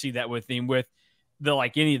we can see that with him, with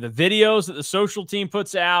any of the videos that the social team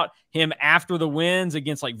puts out, him after the wins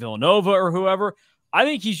against like Villanova or whoever. I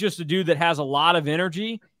think he's just a dude that has a lot of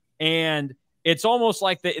energy, and it's almost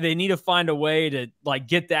like they need to find a way to like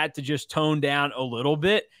get that to just tone down a little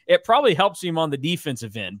bit. It probably helps him on the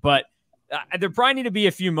defensive end, but there probably need to be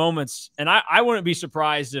a few moments. And I wouldn't be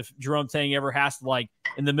surprised if Jerome Tang ever has to, like,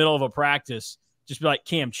 in the middle of a practice, just be like,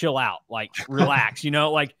 Cam, chill out, like, relax,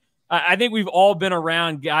 like, I think we've all been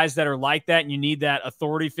around guys that are like that, and you need that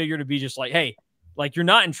authority figure to be just like, hey, like, you're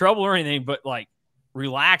not in trouble or anything, but like,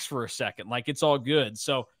 relax for a second. Like, it's all good.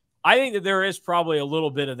 So I think that there is probably a little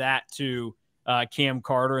bit of that to Cam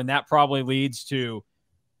Carter, and that probably leads to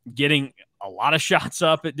getting a lot of shots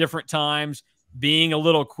up at different times, being a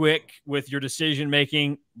little quick with your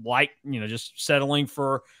decision-making, like, just settling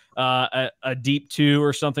for a deep two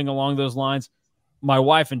or something along those lines. My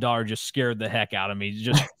wife and daughter just scared the heck out of me,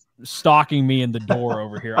 just stalking me in the door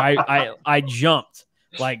over here. I jumped.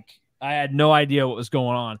 Like, I had no idea what was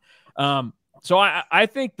going on. So I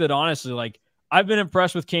think that, honestly, like, I've been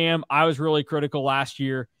impressed with Cam. I was really critical last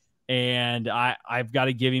year, and I've got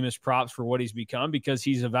to give him his props for what he's become, because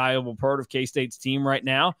he's a valuable part of K-State's team right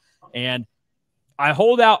now. And I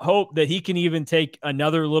hold out hope that he can even take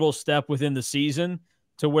another little step within the season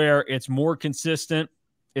to where it's more consistent,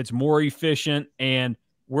 it's more efficient, and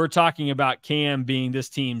we're talking about Cam being this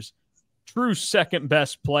team's true second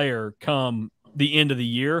best player come the end of the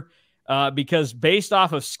year, because based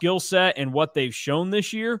off of skill set and what they've shown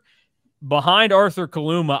this year, behind Arthur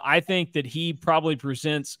Kaluma, I think that he probably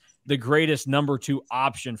presents the greatest number 2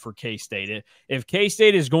 option for K-State. If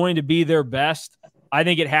K-State is going to be their best, I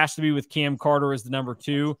think it has to be with Cam Carter as the number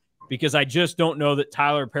 2, because I just don't know that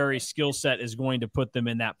Tyler Perry's skill set is going to put them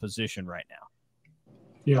in that position right now.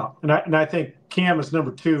 Yeah, and I think Cam is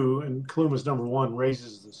number 2 and Kaluma's number 1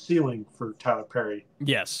 raises the ceiling for Tyler Perry.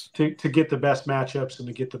 Yes. To get the best matchups and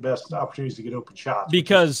to get the best opportunities to get open shots.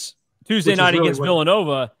 Because Tuesday night against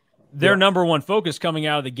Villanova, their number 1 focus coming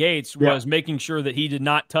out of the gates was making sure that he did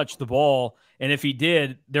not touch the ball. And if he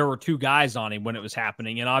did, there were 2 guys on him when it was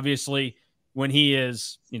happening. And obviously, when he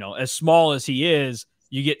is, as small as he is,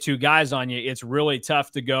 you get 2 guys on you, it's really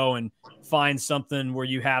tough to go and find something where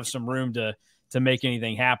you have some room to make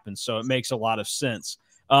anything happen. So it makes a lot of sense.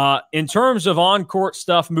 In terms of on-court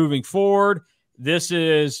stuff moving forward, this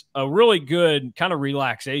is a really good kind of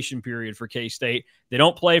relaxation period for K-State. They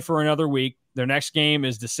don't play for another week. Their next game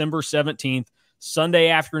is December 17th, Sunday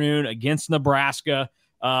afternoon against Nebraska.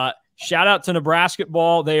 Shout out to Nebraska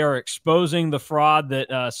ball. They are exposing the fraud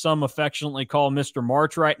that some affectionately call Mr.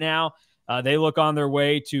 March right now. They look on their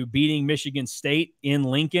way to beating Michigan State in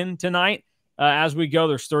Lincoln tonight. As we go,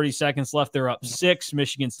 there's 30 seconds left. They're up 6.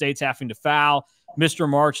 Michigan State's having to foul. Mr.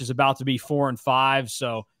 March is about to be 4-5.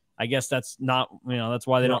 So I guess that's not, that's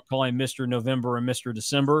why they don't call him Mr. November and Mr.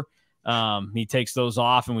 December. He takes those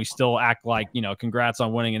off, and we still act like, congrats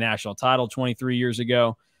on winning a national title 23 years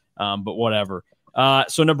ago. But whatever.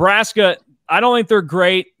 So Nebraska, I don't think they're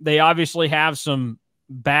great. They obviously have some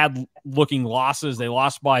bad-looking losses. They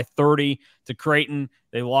lost by 30 to Creighton.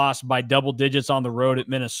 They lost by double digits on the road at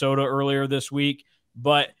Minnesota earlier this week.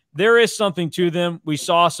 But there is something to them. We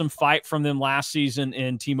saw some fight from them last season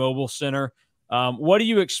in T-Mobile Center. What do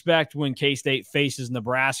you expect when K-State faces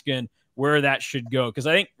Nebraska and where that should go? Because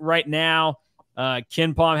I think right now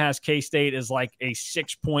Ken Pom has K-State as like a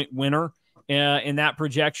 6-point winner in that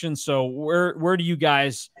projection. So where do you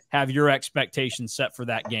guys have your expectations set for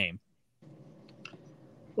that game?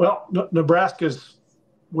 Well,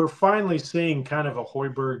 we're finally seeing kind of a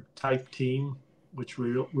Hoiberg type team, which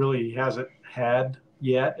really hasn't had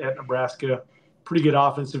yet at Nebraska. Pretty good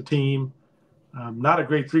offensive team. Not a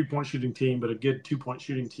great 3-point shooting team, but a good 2-point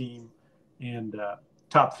shooting team, and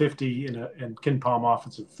top 50 in Ken Palm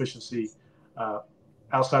offensive efficiency,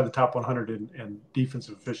 outside the top 100 in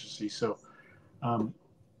defensive efficiency. So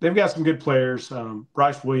they've got some good players.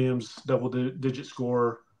 Bryce Williams, double-digit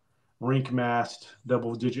scorer. Rink Mast,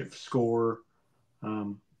 double-digit scorer.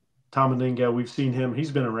 Tom Meninga, we've seen him.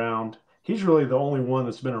 He's been around. He's really the only one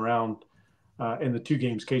that's been around in the 2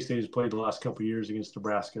 games K-State has played the last couple of years against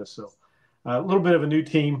Nebraska. So a little bit of a new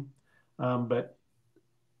team, but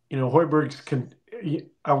Hoiberg's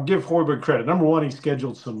I'll give Hoiberg credit. Number one, he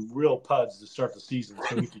scheduled some real puds to start the season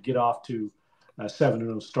so he could get off to a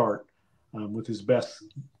 7-0 start with his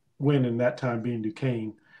best win in that time being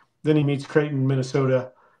Duquesne. Then he meets Creighton,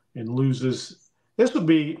 Minnesota, and loses. This would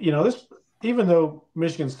be, even though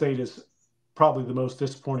Michigan State is probably the most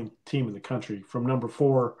disappointing team in the country, from number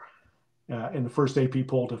 4 in the first AP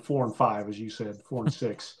poll to 4 and 5, as you said, 4 and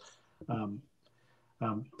 6.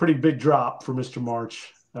 Pretty big drop for Mr.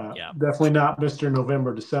 March. Definitely not Mr.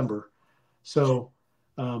 November, December. So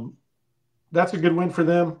that's a good win for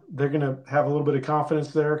them. They're going to have a little bit of confidence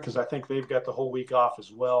there because I think they've got the whole week off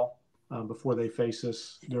as well before they face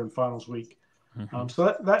us during finals week. Mm-hmm.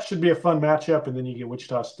 So that should be a fun matchup. And then you get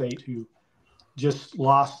Wichita State, who just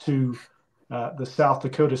lost to the South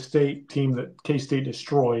Dakota State team that K-State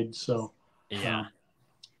destroyed. So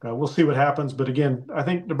we'll see what happens. But again, I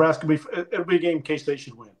think Nebraska it'll be a game K-State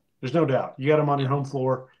should win. There's no doubt. You got them on your home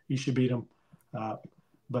floor. You should beat them.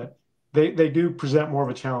 But they do present more of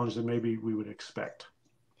a challenge than maybe we would expect.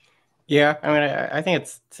 Yeah, I mean, I think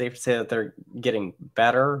it's safe to say that they're getting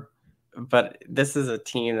better. But this is a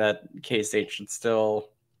team that K-State should still,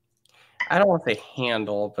 I don't want to say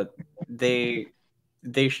handle, but they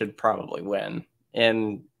should probably win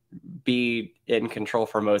and be in control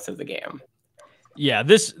for most of the game. Yeah,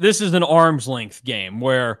 this is an arm's length game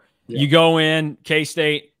where you go in,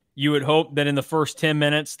 K-State, you would hope that in the first 10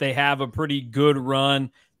 minutes they have a pretty good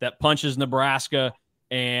run that punches Nebraska,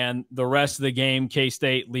 and the rest of the game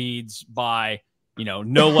K-State leads by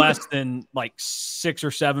no less than like 6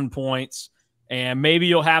 or 7 points. And maybe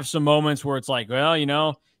you'll have some moments where it's like, well,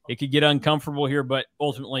 it could get uncomfortable here, but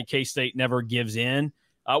ultimately K-State never gives in,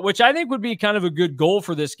 which I think would be kind of a good goal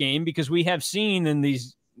for this game, because we have seen in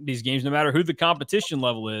these games, no matter who the competition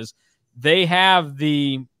level is, they have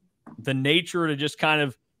the nature to just kind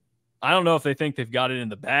of, I don't know if they think they've got it in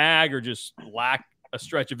the bag or just lack a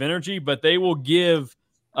stretch of energy, but they will give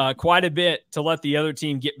quite a bit to let the other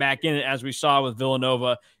team get back in it, as we saw with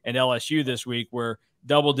Villanova and LSU this week, where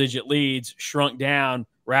double-digit leads shrunk down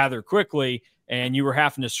rather quickly, and you were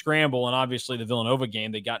having to scramble. And obviously the Villanova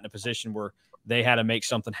game, they got in a position where they had to make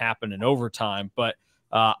something happen in overtime. But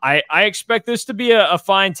I expect this to be a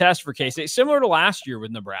fine test for K-State, similar to last year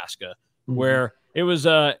with Nebraska, where it was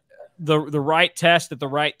the right test at the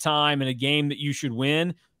right time in a game that you should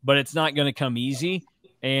win, but it's not going to come easy.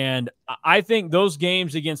 And I think those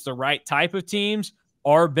games against the right type of teams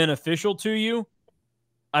are beneficial to you.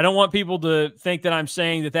 I don't want people to think that I'm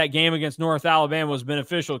saying that game against North Alabama was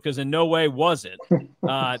beneficial, because in no way was it.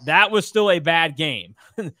 That was still a bad game.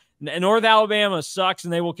 North Alabama sucks,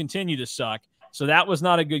 and they will continue to suck. So that was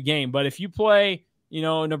not a good game. But if you play,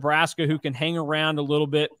 Nebraska, who can hang around a little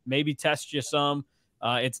bit, maybe test you some,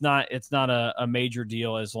 it's not a major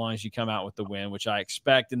deal as long as you come out with the win, which I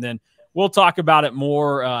expect. And then we'll talk about it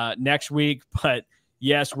more next week. But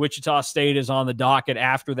yes, Wichita State is on the docket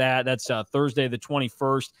after that. That's Thursday the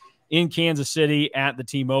 21st in Kansas City at the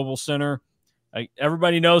T-Mobile Center.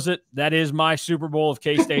 Everybody knows it. That is my Super Bowl of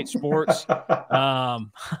K-State sports.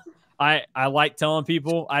 I like telling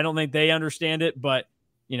people, I don't think they understand it, but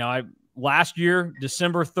last year,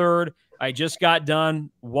 December 3rd, I just got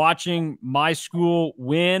done watching my school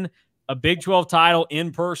win a Big 12 title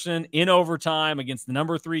in person, in overtime, against the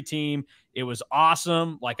number 3 team. It was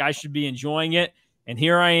awesome. Like, I should be enjoying it. And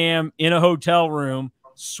here I am in a hotel room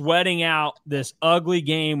sweating out this ugly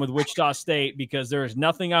game with Wichita State, because there is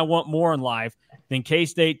nothing I want more in life than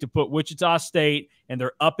K-State to put Wichita State and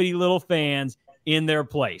their uppity little fans in their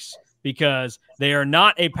place, because they are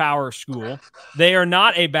not a power school. They are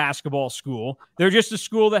not a basketball school. They're just a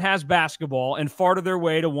school that has basketball and farted their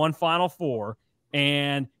way to one Final Four.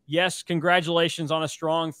 And yes, congratulations on a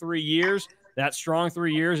strong 3 years. That strong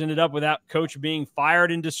 3 years ended up without coach being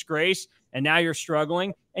fired in disgrace, and now you're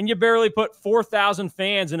struggling. And you barely put 4,000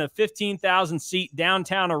 fans in a 15,000-seat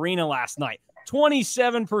downtown arena last night.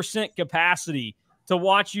 27% capacity to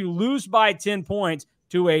watch you lose by 10 points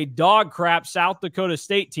to a dog crap South Dakota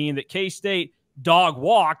State team that K-State dog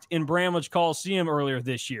walked in Bramlage Coliseum earlier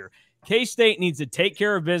this year. K-State needs to take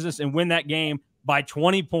care of business and win that game by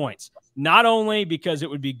 20 points. Not only because it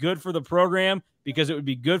would be good for the program, because it would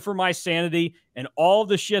be good for my sanity and all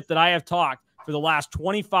the shit that I have talked for the last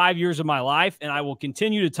 25 years of my life, and I will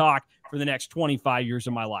continue to talk for the next 25 years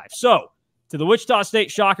of my life. So, to the Wichita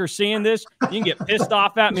State Shockers seeing this, you can get pissed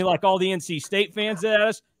off at me like all the NC State fans at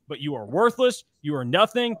us, but you are worthless. You are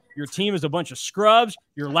nothing. Your team is a bunch of scrubs.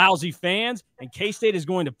 You're lousy fans, and K-State is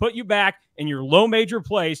going to put you back in your low major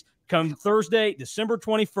place come Thursday, December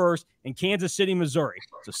 21st in Kansas City, Missouri.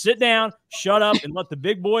 So sit down, shut up, and let the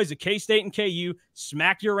big boys at K-State and KU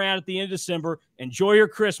smack you around at the end of December. Enjoy your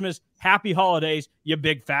Christmas. Happy holidays, you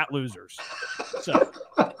big fat losers. So,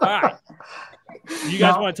 all right. You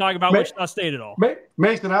guys want to talk about Wichita State at all?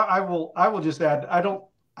 Mason, I will just add, I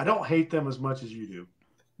don't hate them as much as you do,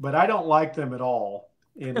 but I don't like them at all.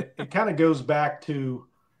 And it kind of goes back to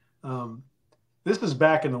this is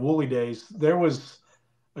back in the Woolly days. There was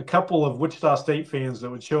a couple of Wichita State fans that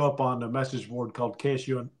would show up on a message board called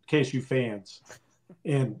KSU fans,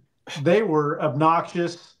 and they were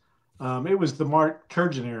obnoxious. It was the Mark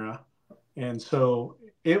Turgeon era, and so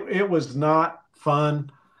it was not fun.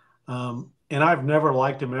 And I've never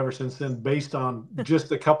liked him ever since then, based on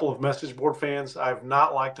just a couple of message board fans. I've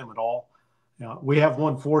not liked him at all. You know, we have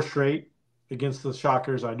won 4 straight against the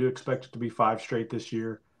Shockers. I do expect it to be 5 straight this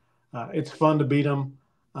year. It's fun to beat them.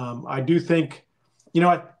 I do think,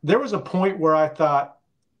 there was a point where I thought,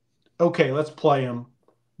 okay, let's play them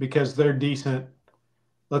because they're decent.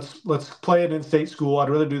 Let's play an in-state school. I'd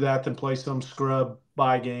rather do that than play some scrub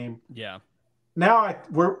bye game. Yeah. Now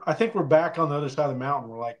I think we're back on the other side of the mountain.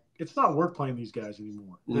 We're like, it's not worth playing these guys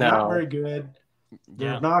anymore. They're not very good.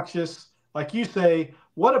 They're obnoxious. Like you say,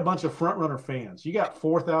 what a bunch of front-runner fans. You got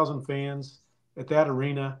 4,000 fans at that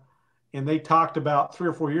arena, and they talked about 3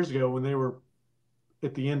 or 4 years ago when they were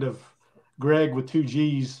at the end of Greg with 2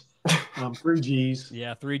 Gs, 3 Gs.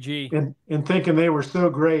 Yeah, 3G. And thinking they were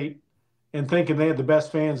so great and thinking they had the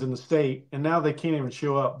best fans in the state, and now they can't even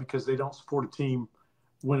show up because they don't support a team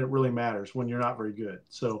when it really matters, when you're not very good.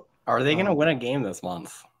 So are they going to win a game this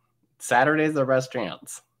month? Saturday's their best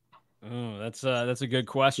chance. Oh, that's a good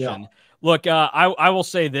question. Yeah. Look, I will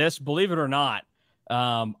say this, believe it or not,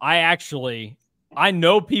 I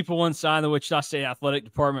know people inside the Wichita State Athletic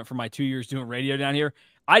Department from my 2 years doing radio down here.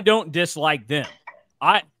 I don't dislike them.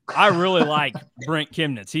 I really like Brent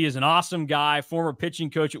Kimnitz. He is an awesome guy, former pitching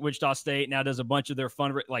coach at Wichita State, now does a bunch of their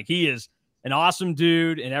like, he is an awesome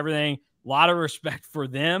dude and everything. A lot of respect for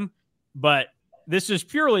them, but this is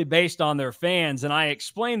purely based on their fans. And I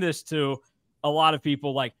explained this to a lot of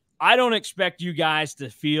people. Like, I don't expect you guys to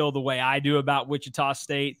feel the way I do about Wichita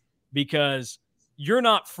State because you're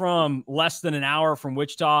not from less than an hour from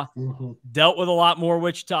Wichita, dealt with a lot more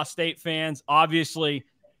Wichita State fans. Obviously,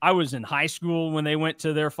 I was in high school when they went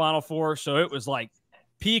to their Final Four, so it was like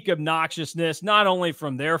peak obnoxiousness, not only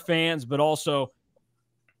from their fans, but also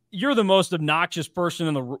you're the most obnoxious person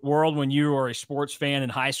in the world when you are a sports fan in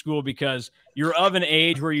high school because you're of an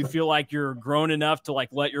age where you feel like you're grown enough to like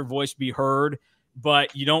let your voice be heard,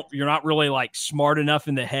 but you're not really like smart enough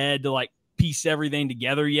in the head to like piece everything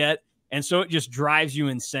together yet. And so it just drives you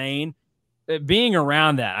insane. Being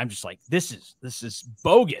around that, I'm just like, this is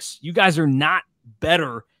bogus. You guys are not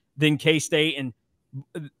better than K-State. And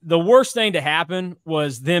the worst thing to happen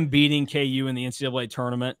was them beating KU in the NCAA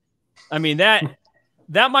tournament. I mean, that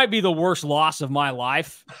might be the worst loss of my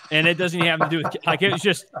life. And it doesn't even have to do with, like, it was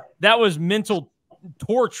just, that was mental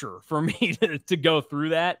torture for me to go through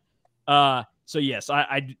that. So yes,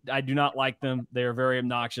 I do not like them. They are very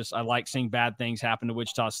obnoxious. I like seeing bad things happen to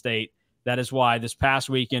Wichita State. That is why this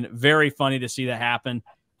past weekend, very funny to see that happen.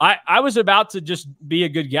 I was about to just be a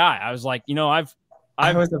good guy. I was like,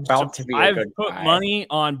 I've put money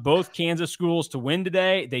on both Kansas schools to win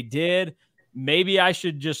today. They did. Maybe I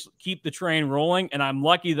should just keep the train rolling. And I'm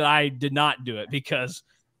lucky that I did not do it because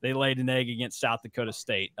they laid an egg against South Dakota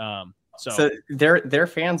State. So their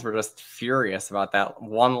fans were just furious about that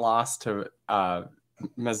one loss to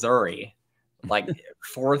Missouri, like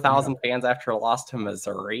 4,000 fans after a loss to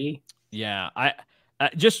Missouri. Yeah, I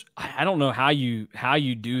don't know how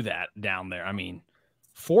you do that down there. I mean,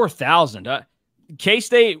 4,000.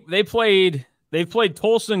 K-State, they've played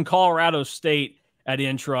Tulsa and Colorado State at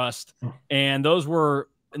Intrust, and those were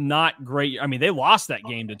not great. I mean, they lost that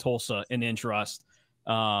game to Tulsa in Intrust.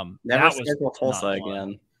 Never schedule Tulsa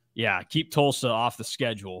again. Yeah, keep Tulsa off the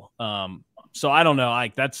schedule. So I don't know.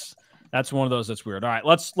 Like that's one of those that's weird. All right,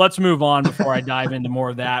 let's move on before I dive into more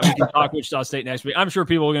of that. We can talk Wichita State next week. I'm sure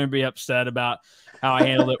people are going to be upset about how I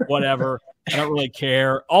handled it. Whatever. I don't really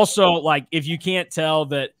care. Also, like if you can't tell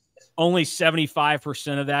that only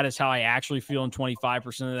 75% of that is how I actually feel, and 25%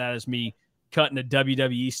 of that is me cutting a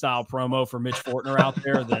WWE style promo for Mitch Fortner out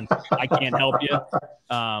there, then I can't help you.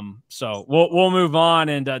 So we'll move on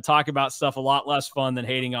and talk about stuff a lot less fun than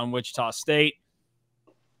hating on Wichita State.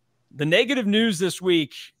 The negative news this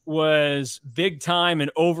week was big time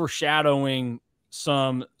and overshadowing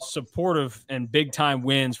some supportive and big time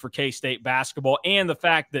wins for K-State basketball, and the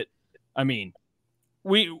fact that, I mean,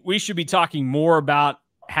 we should be talking more about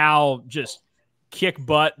how just kick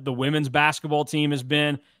butt the women's basketball team has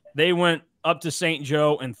been. They went up to St.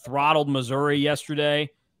 Joe and throttled Missouri yesterday.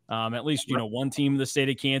 At least, one team in the state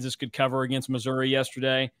of Kansas could cover against Missouri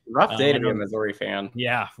yesterday. Rough day to be a Missouri fan.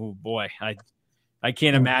 Yeah. Oh boy. I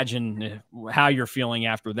can't imagine how you're feeling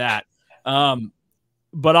after that.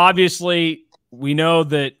 But obviously we know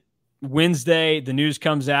that Wednesday, the news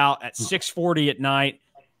comes out at 6:40 at night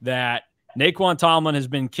that Naquan Tomlin has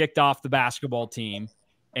been kicked off the basketball team.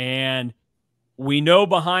 And we know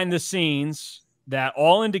behind the scenes that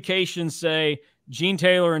all indications say Gene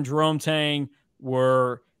Taylor and Jerome Tang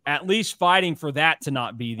were at least fighting for that to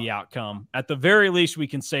not be the outcome. At the very least, we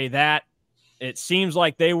can say that. It seems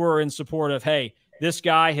like they were in support of, hey, this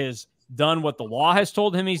guy has done what the law has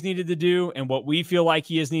told him he's needed to do and what we feel like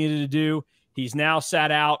he has needed to do. He's now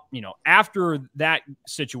sat out, after that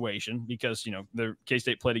situation, because, the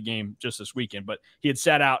K-State played a game just this weekend, but he had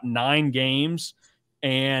sat out 9 games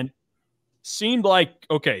and seemed like,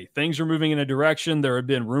 okay, things are moving in a direction. There had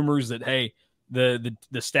been rumors that, hey, the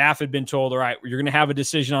staff had been told, all right, you're going to have a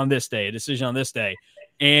decision on this day, a decision on this day.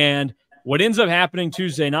 And what ends up happening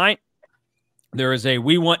Tuesday night, there is a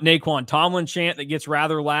 "We Want Naquan Tomlin" chant that gets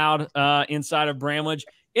rather loud inside of Bramlage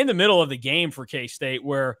in the middle of the game for K-State,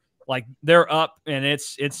 where like they're up and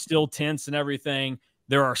it's still tense and everything.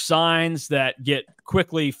 There are signs that get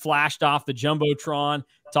quickly flashed off the Jumbotron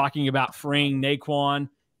talking about freeing Naquan.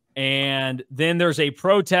 And then there's a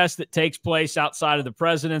protest that takes place outside of the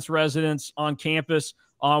president's residence on campus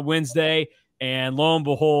on Wednesday. And lo and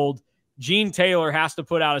behold, Gene Taylor has to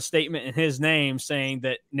put out a statement in his name saying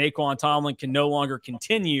that Naquan Tomlin can no longer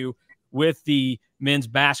continue with the men's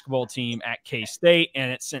basketball team at K-State.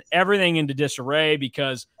 And it sent everything into disarray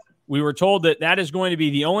because we were told that that is going to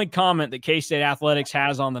be the only comment that K-State athletics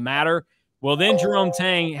has on the matter. Well, then Jerome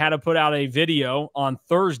Tang had to put out a video on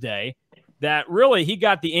Thursday that really he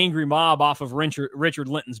got the angry mob off of Richard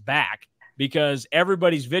Linton's back because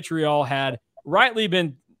everybody's vitriol had rightly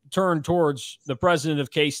been turned towards the president of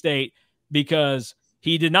K-State because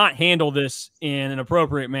he did not handle this in an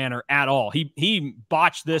appropriate manner at all. He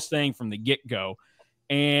botched this thing from the get-go.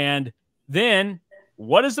 And then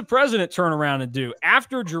what does the president turn around and do?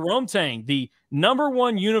 After Jerome Tang, the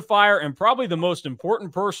 #1 unifier and probably the most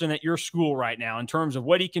important person at your school right now in terms of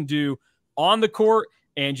what he can do on the court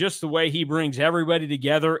and just the way he brings everybody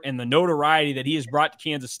together and the notoriety that he has brought to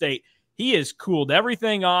Kansas State, he has cooled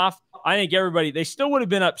everything off. I think they still would have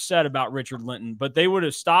been upset about Richard Linton, but they would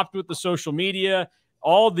have stopped with the social media,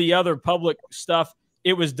 all the other public stuff.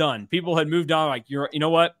 It was done. People had moved on like, you know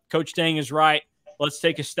what? Coach Tang is right. Let's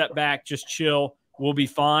take a step back. Just chill. We'll be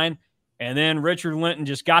fine. And then Richard Linton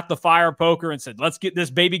just got the fire poker and said, let's get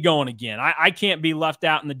this baby going again. I can't be left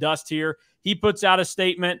out in the dust here. He puts out a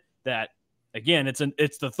statement that, again,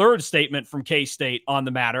 it's the third statement from K-State on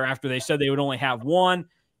the matter after they said they would only have one.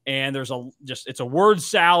 And there's it's a word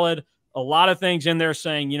salad, a lot of things in there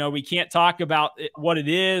saying, we can't talk about what it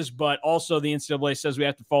is, but also the NCAA says we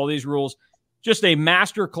have to follow these rules. Just a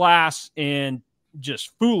master class in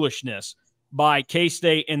just foolishness by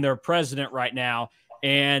K-State and their president right now.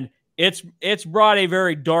 And it's brought a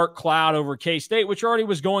very dark cloud over K-State, which already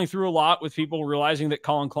was going through a lot with people realizing that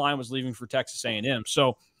Colin Klein was leaving for Texas A&M.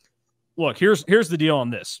 So look, here's the deal on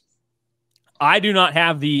this. I do not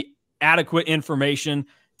have the adequate information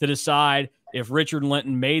to decide if Richard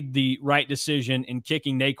Linton made the right decision in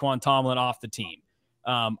kicking Naquan Tomlin off the team.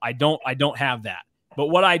 I don't have that. But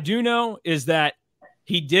what I do know is that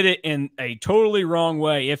he did it in a totally wrong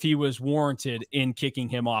way if he was warranted in kicking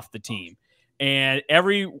him off the team. And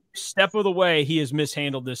every step of the way, he has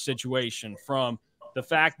mishandled this situation, from the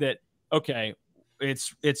fact that, okay,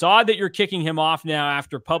 it's odd that you're kicking him off now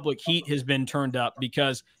after public heat has been turned up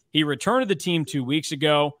because he returned to the team 2 weeks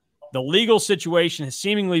ago. The legal situation has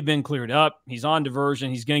seemingly been cleared up. He's on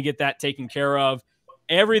diversion. He's going to get that taken care of.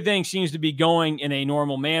 Everything seems to be going in a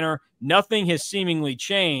normal manner. Nothing has seemingly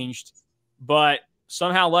changed, but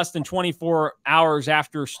somehow less than 24 hours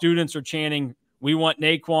after students are chanting, "We want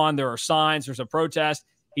Naquan," there are signs, there's a protest,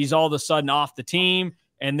 he's all of a sudden off the team.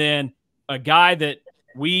 And then a guy that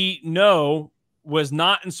we know was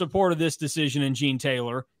not in support of this decision in Gene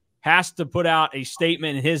Taylor has to put out a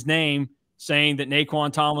statement in his name saying that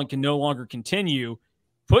Naquan Tomlin can no longer continue,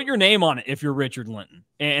 put your name on it if you're Richard Linton.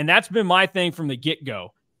 And that's been my thing from the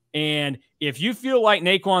get-go. And if you feel like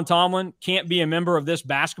Naquan Tomlin can't be a member of this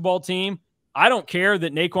basketball team, I don't care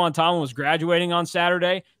that Naquan Tomlin was graduating on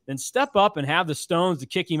Saturday, then step up and have the stones to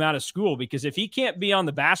kick him out of school. Because if he can't be on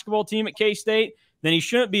the basketball team at K-State, then he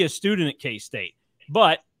shouldn't be a student at K-State.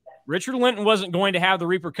 But Richard Linton wasn't going to have the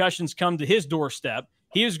repercussions come to his doorstep.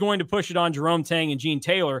 He was going to push it on Jerome Tang and Gene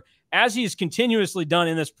Taylor, as he's continuously done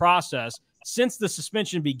in this process since the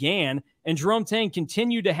suspension began. And Jerome Tang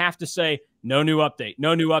continued to have to say, no new update,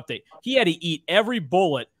 no new update. He had to eat every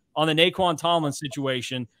bullet on the Naquan Tomlin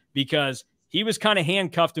situation because he was kind of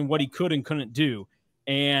handcuffed in what he could and couldn't do.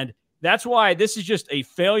 And that's why this is just a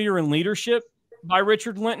failure in leadership by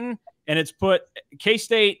Richard Linton. And it's put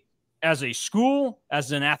K-State as a school,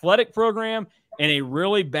 as an athletic program, in a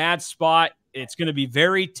really bad spot. It's going to be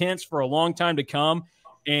very tense for a long time to come.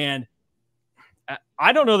 And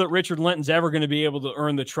I don't know that Richard Linton's ever going to be able to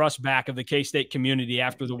earn the trust back of the K-State community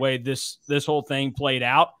after the way this whole thing played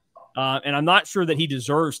out. And I'm not sure that he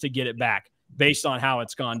deserves to get it back based on how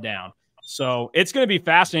it's gone down. So it's going to be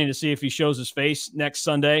fascinating to see if he shows his face next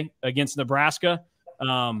Sunday against Nebraska,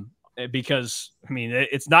 because, I mean,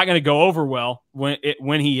 it's not going to go over well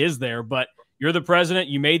when he is there. But you're the president.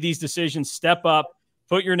 You made these decisions. Step up,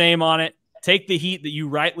 put your name on it, take the heat that you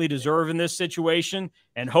rightly deserve in this situation,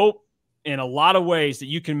 and hope in a lot of ways that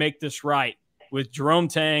you can make this right with Jerome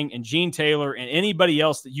Tang and Gene Taylor and anybody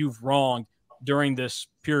else that you've wronged during this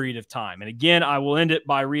period of time. And again, I will end it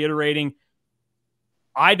by reiterating,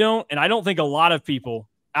 I don't think a lot of people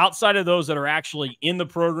outside of those that are actually in the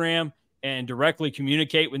program and directly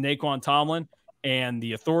communicate with Naquan Tomlin and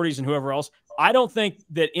the authorities and whoever else, I don't think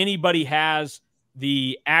that anybody has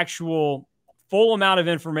the actual full amount of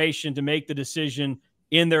information to make the decision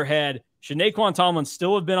in their head. Should Naquan Tomlin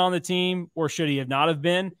still have been on the team or should he have not have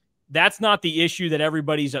been? That's not the issue that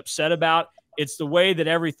everybody's upset about. It's the way that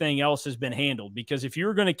everything else has been handled. Because if you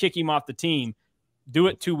were going to kick him off the team, do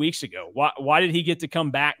it 2 weeks ago. Why did he get to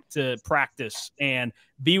come back to practice and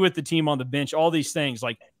be with the team on the bench? All these things,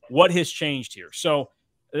 like what has changed here? So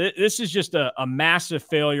this is just a massive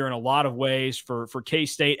failure in a lot of ways for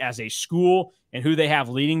K-State as a school and who they have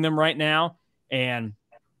leading them right now. And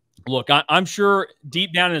look, I'm sure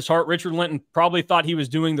deep down in his heart, Richard Linton probably thought he was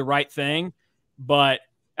doing the right thing. But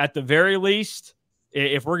at the very least,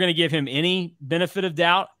 if we're going to give him any benefit of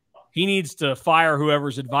doubt, he needs to fire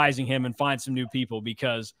whoever's advising him and find some new people,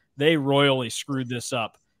 because they royally screwed this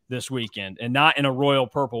up this weekend, and not in a royal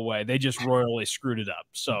purple way. They just royally screwed it up.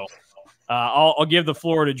 So I'll give the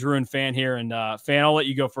floor to Drew and Fan here. And Fan, I'll let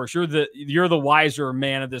you go first. You're the wiser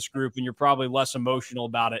man of this group, and you're probably less emotional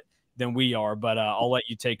about it than we are, but I'll let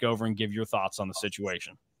you take over and give your thoughts on the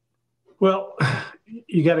situation. Well,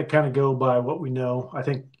 you got to kind of go by what we know. I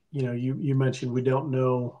think, you mentioned we don't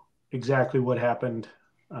know exactly what happened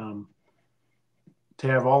to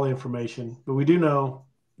have all the information, but we do know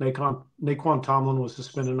Naquan Tomlin was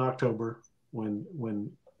suspended in October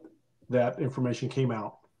when that information came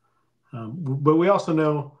out. But we also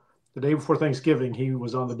know the day before Thanksgiving, he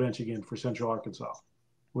was on the bench again for Central Arkansas.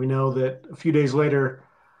 We know that a few days later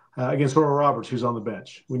against Oral Roberts, he was on the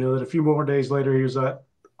bench. We know that a few more days later, he was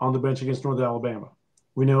on the bench against North Alabama.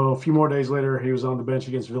 We know a few more days later, he was on the bench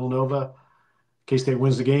against Villanova. K-State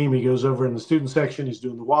wins the game. He goes over in the student section. He's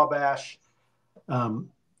doing the Wabash. And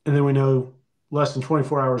then we know less than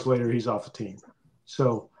 24 hours later, he's off the team.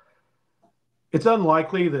 So it's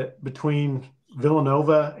unlikely that between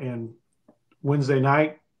Villanova and Wednesday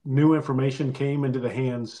night, new information came into the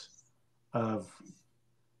hands of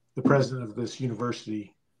the president of this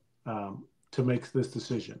university to make this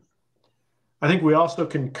decision. I think we also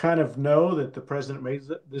can kind of know that the president made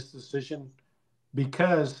this decision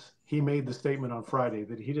because he made the statement on Friday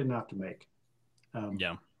that he didn't have to make.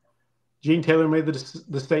 Gene Taylor made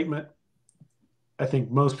the statement. I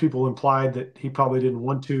think most people implied that he probably didn't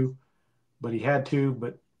want to, but he had to.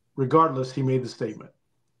 But regardless, he made the statement.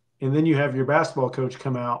 And then you have your basketball coach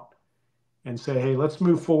come out and say, hey, let's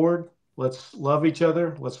move forward. Let's love each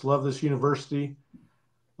other. Let's love this university.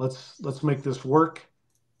 Let's make this work.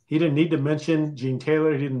 He didn't need to mention Gene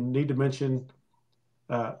Taylor. He didn't need to mention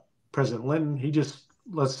President Linton. He just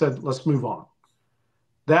said, let's move on.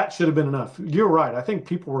 That should have been enough. You're right. I think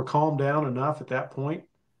people were calmed down enough at that point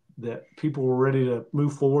that people were ready to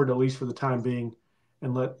move forward, at least for the time being,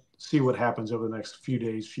 and let's see what happens over the next few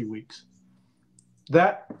days, few weeks.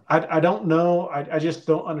 That I don't know. I just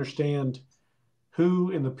don't understand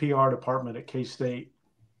who in the PR department at K-State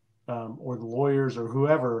or the lawyers or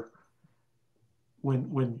whoever,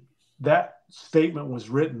 when that statement was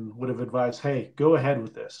written, would have advised, hey, go ahead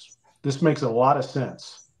with this. this makes a lot of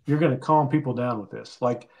sense. You're going to calm people down with this.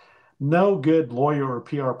 Like, no good lawyer or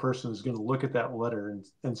PR person is going to look at that letter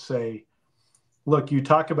and say, look, you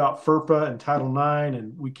talk about FERPA and Title IX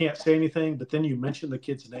and we can't say anything, but then you mention the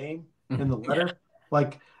kid's name in the letter. Yeah.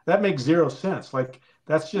 Like, that makes zero sense. Like,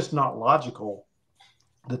 that's just not logical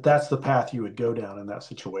that that's the path you would go down in that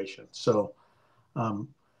situation. So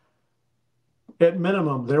at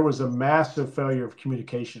minimum, there was a massive failure of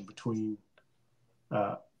communication between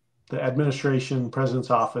the administration, president's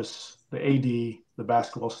office, the AD, the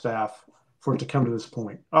basketball staff for it to come to this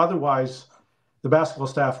point. Otherwise, the basketball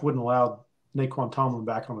staff wouldn't allow Naquan Tomlin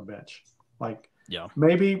back on the bench. Like, yeah,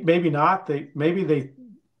 maybe not.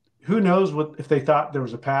 Who knows what if they thought there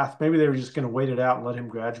was a path? Maybe they were just going to wait it out and let him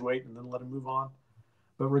graduate and then let him move on.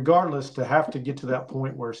 But regardless, to have to get to that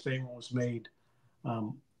point where a statement was made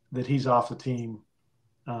that he's off the team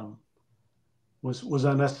was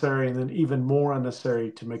unnecessary, and then even more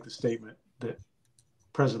unnecessary to make the statement that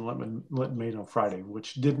President Linton made on Friday,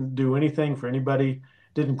 which didn't do anything for anybody,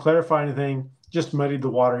 didn't clarify anything, just muddied the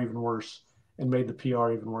water even worse and made the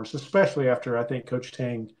PR even worse, especially after I think Coach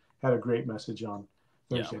Tang had a great message on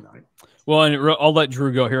Thursday night. Well, and I'll let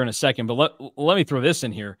Drew go here in a second, but let me throw this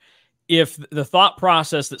in here. If the thought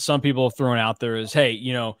process that some people have thrown out there is, hey,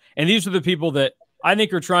 and these are the people that I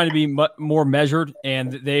think are trying to be more measured,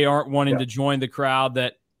 and they aren't wanting to join the crowd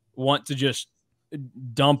that want to just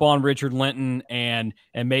dump on Richard Linton and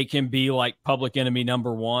make him be like public enemy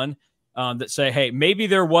number one, that say, hey, maybe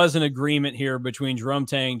there was an agreement here between Jerome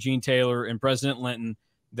Tang, Gene Taylor, and President Linton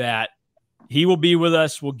that he will be with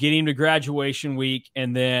us. We'll get him to graduation week,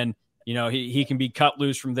 and then he can be cut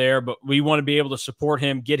loose from there, but we want to be able to support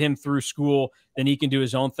him, get him through school, then he can do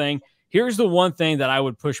his own thing. Here's the one thing that I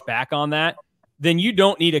would push back on that. Then you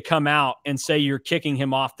don't need to come out and say you're kicking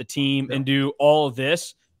him off the team and do all of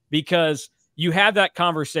this, because you have that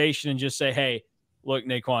conversation and just say, hey, look,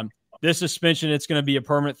 Naquan, this suspension, it's going to be a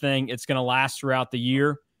permanent thing. It's going to last throughout the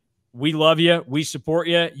year. We love you. We support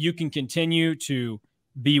you. You can continue to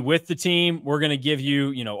be with the team. We're going to give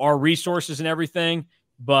you, our resources and everything,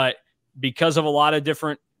 but because of a lot of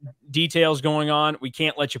different details going on, we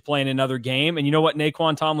can't let you play in another game. And you know what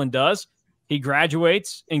Naquan Tomlin does? He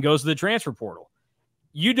graduates and goes to the transfer portal.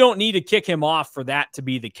 You don't need to kick him off for that to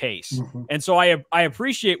be the case. Mm-hmm. And so I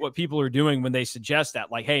appreciate what people are doing when they suggest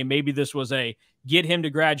that, like, hey, maybe this was a get him to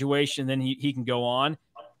graduation, then he can go on.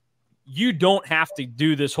 You don't have to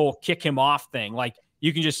do this whole kick him off thing. Like,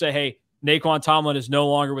 you can just say, hey, Naquan Tomlin is no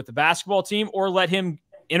longer with the basketball team, or let him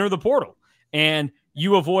enter the portal, and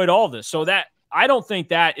you avoid all this. So that I don't think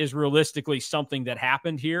that is realistically something that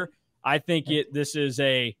happened here. I think this is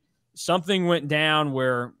something went down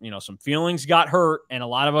where, some feelings got hurt and a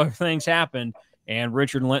lot of other things happened, and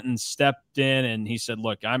Richard Linton stepped in and he said,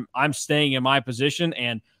 look, I'm staying in my position,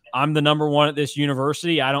 and I'm the number one at this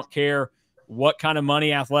university. I don't care what kind of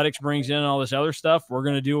money athletics brings in and all this other stuff. We're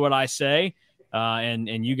going to do what I say.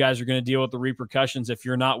 And you guys are going to deal with the repercussions if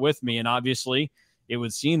you're not with me. And obviously it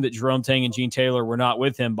would seem that Jerome Tang and Gene Taylor were not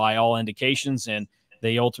with him by all indications, and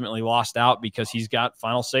they ultimately lost out because he's got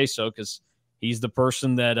final say-so, because he's the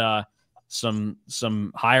person that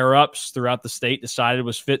some higher ups throughout the state decided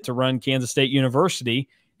was fit to run Kansas State University.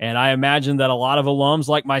 And I imagine that a lot of alums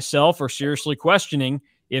like myself are seriously questioning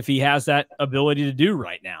if he has that ability to do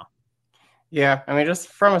right now. Yeah, I mean, just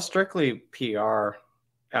from a strictly PR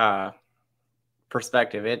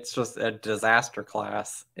perspective, it's just a disaster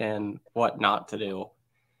class in what not to do.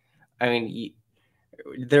 I mean,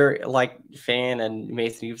 there, like Fan and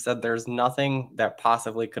Mason, you've said there's nothing that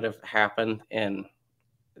possibly could have happened in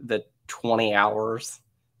the 20 hours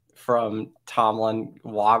from Tomlin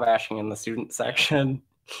wabashing in the student section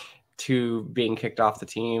to being kicked off the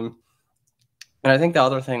team. And I think the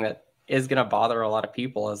other thing that is going to bother a lot of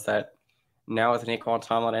people is that now with Naquan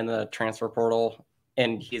Tomlin in the transfer portal,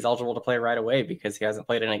 and he's eligible to play right away because he hasn't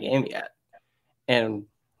played in a game yet. And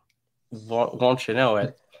won't you know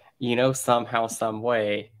it, somehow, some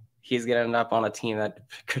way, he's going to end up on a team that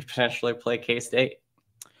could potentially play K-State.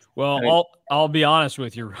 Well, I mean, I'll be honest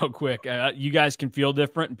with you real quick. You guys can feel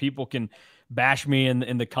different, and people can bash me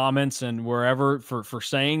in the comments and wherever for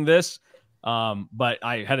saying this. But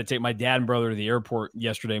I had to take my dad and brother to the airport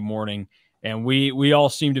yesterday morning, and we all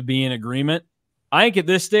seem to be in agreement. I think at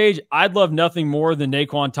this stage, I'd love nothing more than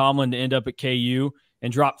Naquan Tomlin to end up at KU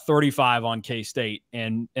and drop 35 on K-State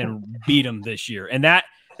and beat them this year. And that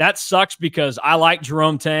sucks because I like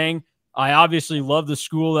Jerome Tang. I obviously love the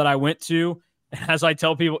school that I went to. And as I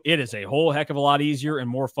tell people, it is a whole heck of a lot easier and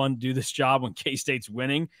more fun to do this job when K-State's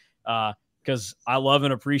winning, because I love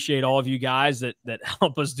and appreciate all of you guys that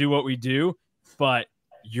help us do what we do. But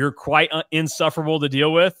you're quite insufferable to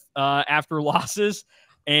deal with after losses.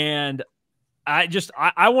 And I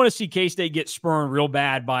want to see K-State get spurned real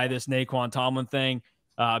bad by this Naquan Tomlin thing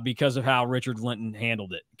because of how Richard Linton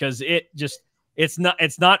handled it. Because it's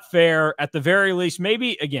not fair. At the very least,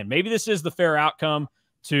 maybe this is the fair outcome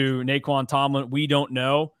to Naquan Tomlin. We don't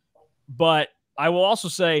know. But I will also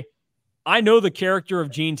say, I know the character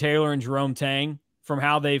of Gene Taylor and Jerome Tang from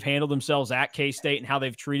how they've handled themselves at K-State and how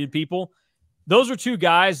they've treated people. Those are two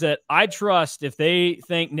guys that I trust. If they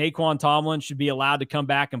think Naquan Tomlin should be allowed to come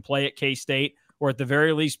back and play at K-State, or at the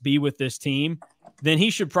very least be with this team, then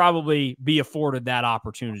he should probably be afforded that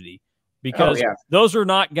opportunity, because those are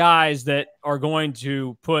not guys that are going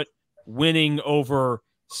to put winning over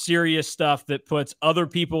serious stuff that puts other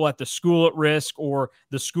people at the school at risk or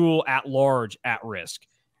the school at large at risk.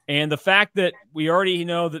 And the fact that we already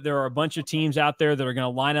know that there are a bunch of teams out there that are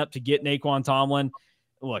going to line up to get Naquan Tomlin.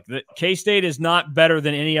 Look, K-State is not better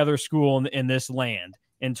than any other school in this land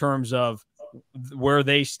in terms of where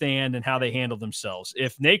they stand and how they handle themselves.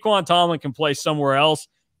 If Naquan Tomlin can play somewhere else,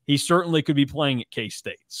 he certainly could be playing at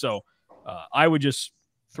K-State. So I would just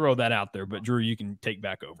throw that out there. But, Drew, you can take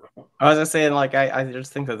back over. I was just saying, like, I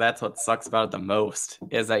just think that's what sucks about it the most,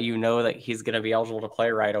 is that you know that he's going to be eligible to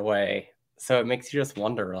play right away. So it makes you just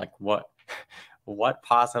wonder, like, what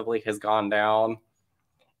possibly has gone down.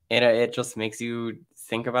 And it just makes you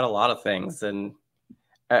think about a lot of things. And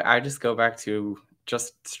I just go back to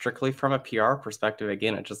just strictly from a PR perspective.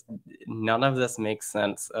 Again, none of this makes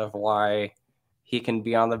sense of why he can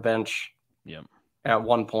be on the bench at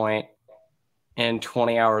one point and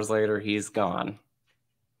 20 hours later he's gone.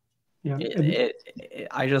 Yeah.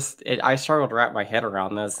 I struggled to wrap my head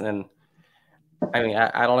around this. And I mean,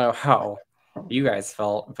 I don't know how you guys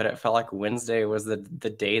felt, but it felt like Wednesday was the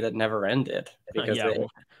day that never ended, because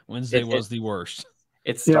Wednesday was the worst.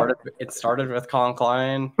 It started with Colin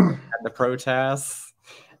Klein, had the protests,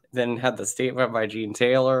 then had the statement by Gene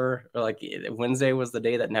Taylor. Like, Wednesday was the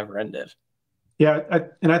day that never ended. Yeah,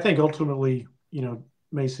 I think ultimately,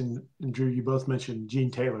 Mason and Drew, you both mentioned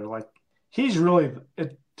Gene Taylor. Like, he's really,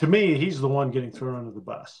 to me, he's the one getting thrown under the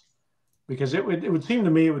bus, because it would seem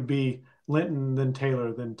to me it would be Linton, then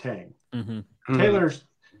Taylor, then Tang. Mm-hmm.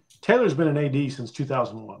 Taylor's been an AD since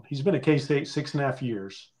 2001. He's been at K-State 6.5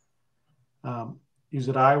 years. He was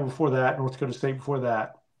at Iowa before that, North Dakota State before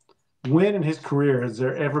that. When in his career has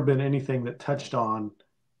there ever been anything that touched on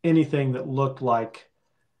anything that looked like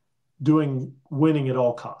winning at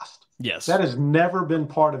all cost? Yes. That has never been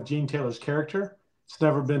part of Gene Taylor's character. It's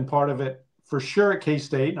never been part of it for sure at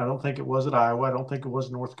K-State. I don't think it was at Iowa. I don't think it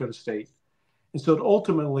was North Dakota State. And so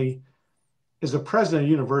ultimately, as a president of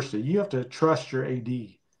a university, you have to trust your AD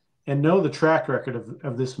and know the track record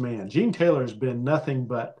of this man. Gene Taylor has been nothing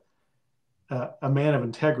but a man of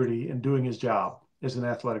integrity in doing his job as an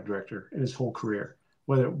athletic director in his whole career,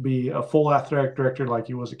 whether it be a full athletic director like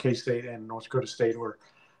he was at K-State and North Dakota State, or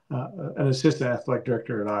an assistant athletic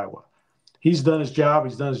director at Iowa. He's done his job.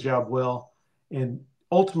 He's done his job well. And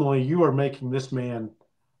ultimately, you are making this man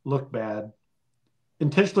look bad,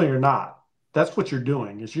 intentionally or not. That's what you're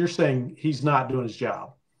doing, is you're saying he's not doing his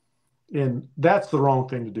job. And that's the wrong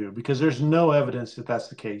thing to do, because there's no evidence that that's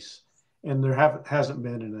the case. And there hasn't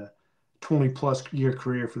been in a 20-plus year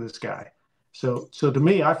career for this guy. So to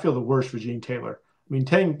me, I feel the worst for Gene Taylor. I mean,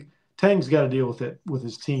 Tang's got to deal with it with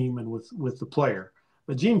his team and with the player.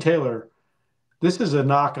 But Gene Taylor, this is a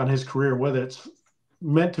knock on his career, whether it's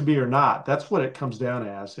meant to be or not. That's what it comes down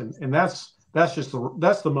as. And that's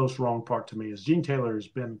the most wrong part to me, is Gene Taylor has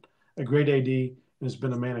been a great AD and has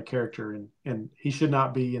been a man of character, and he should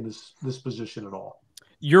not be in this position at all.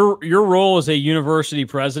 Your role as a university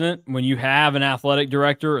president, when you have an athletic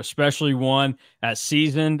director, especially one as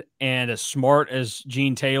seasoned and as smart as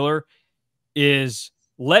Gene Taylor, is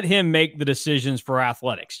let him make the decisions for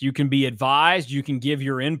athletics. You can be advised, you can give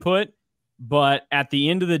your input, but at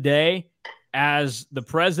the end of the day, as the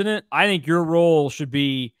president, I think your role should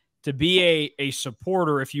be to be a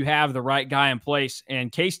supporter if you have the right guy in place.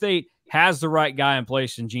 And K-State has the right guy in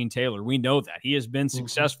place in Gene Taylor. We know that. He has been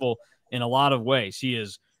successful in a lot of ways. He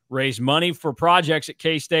has raised money for projects at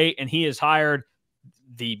K-State, and he has hired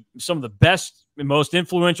some of the best and most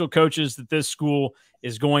influential coaches that this school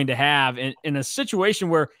is going to have in a situation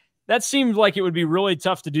where that seemed like it would be really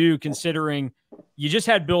tough to do, considering you just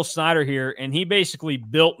had Bill Snyder here, and he basically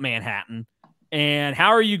built Manhattan. And how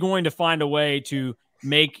are you going to find a way to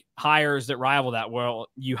make hires that rival that? Well,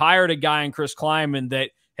 you hired a guy in Chris Kleiman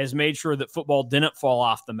that has made sure that football didn't fall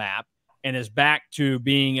off the map and is back to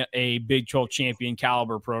being a Big 12 champion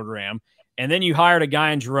caliber program. And then you hired a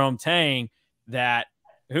guy in Jerome Tang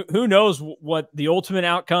who knows what the ultimate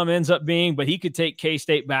outcome ends up being, but he could take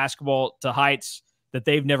K-State basketball to heights that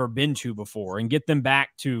they've never been to before and get them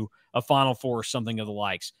back to a Final Four or something of the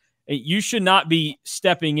likes. You should not be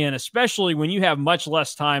stepping in, especially when you have much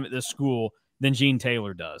less time at this school than Gene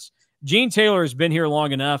Taylor does. Gene Taylor has been here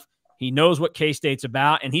long enough. He knows what K-State's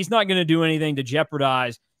about, and he's not going to do anything to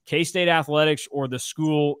jeopardize K-State athletics or the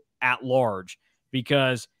school at large,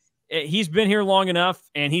 because he's been here long enough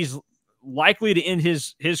and he's likely to end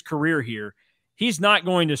his career here. He's not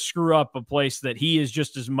going to screw up a place that he is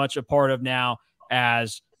just as much a part of now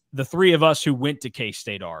as the three of us who went to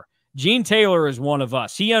K-State are. Gene Taylor is one of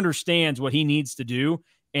us. He understands what he needs to do.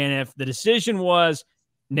 And if the decision was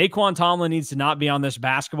Naquan Tomlin needs to not be on this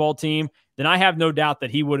basketball team, then I have no doubt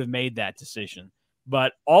that he would have made that decision.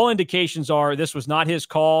 But all indications are this was not his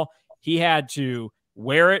call. He had to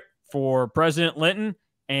wear it for President Linton.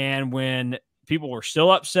 And when people were still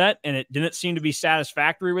upset and it didn't seem to be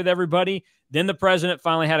satisfactory with everybody, then the president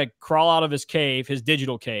finally had to crawl out of his cave, his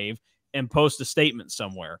digital cave, and post a statement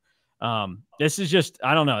somewhere. This is just,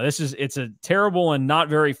 I don't know. It's a terrible and not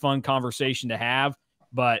very fun conversation to have,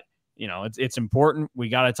 but you know, it's important. We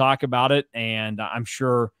got to talk about it. And I'm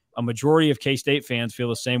sure a majority of K-State fans feel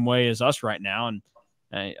the same way as us right now. And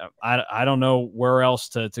I don't know where else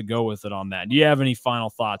to go with it on that. Do you have any final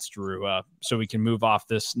thoughts, Drew, so we can move off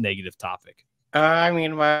this negative topic? I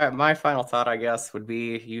mean, my final thought, I guess, would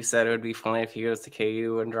be, you said it would be funny if he goes to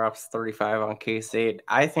KU and drops 35 on K-State.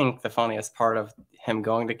 I think the funniest part of him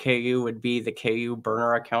going to KU would be the KU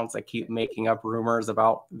burner accounts that keep making up rumors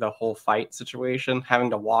about the whole fight situation, having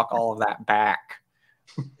to walk all of that back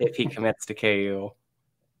if he commits to KU.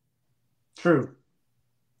 True.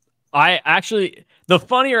 The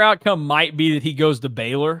funnier outcome might be that he goes to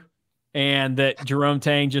Baylor and that Jerome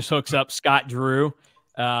Tang just hooks up Scott Drew.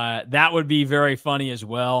 That would be very funny as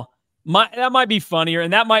well. That might be funnier,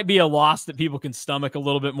 and that might be a loss that people can stomach a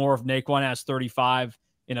little bit more if Naquan has 35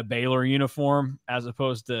 in a Baylor uniform as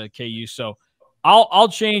opposed to KU. So I'll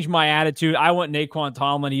change my attitude. I want Naquan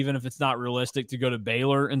Tomlin, even if it's not realistic, to go to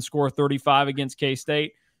Baylor and score 35 against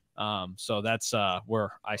K-State. So that's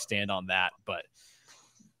where I stand on that. But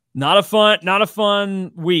not a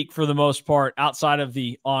fun week for the most part outside of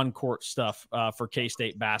the on-court stuff for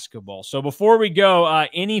K-State basketball. So before we go,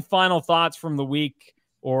 any final thoughts from the week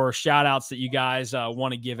or shout-outs that you guys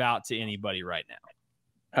want to give out to anybody right now?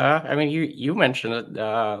 I mean, you mentioned it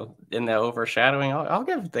in the overshadowing. I'll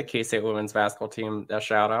give the K-State women's basketball team a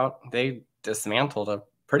shout-out. They dismantled a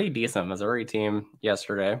pretty decent Missouri team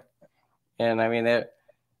yesterday. And, I mean,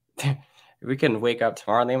 we can wake up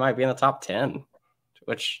tomorrow and they might be in the top 10.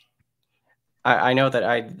 Which I know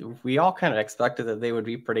that we all kind of expected that they would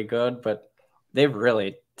be pretty good, but they've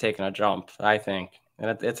really taken a jump, I think.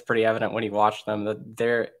 And it's pretty evident when you watch them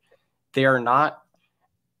that they are not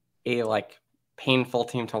a painful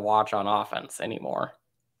team to watch on offense anymore.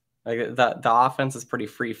 Like the offense is pretty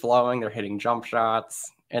free flowing. They're hitting jump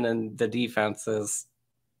shots, and then the defense is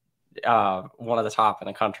one of the top in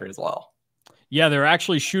the country as well. Yeah, they're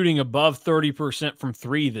actually shooting above 30% from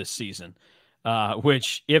three this season.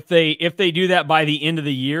 Which if they do that by the end of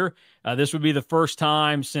the year, this would be the first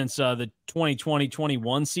time since the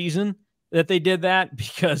 2020-21 season that they did that,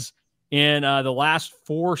 because in the last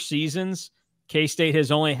 4 seasons, K-State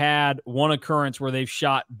has only had one occurrence where they've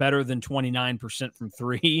shot better than 29% from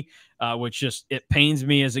three, which just, it pains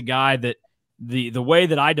me as a guy that the way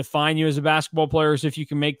that I define you as a basketball player is if you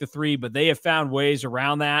can make the three, but they have found ways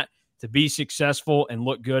around that to be successful and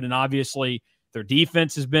look good. And obviously their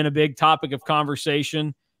defense has been a big topic of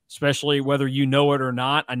conversation, especially whether you know it or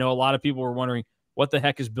not. I know a lot of people were wondering, what the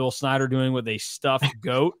heck is Bill Snyder doing with a stuffed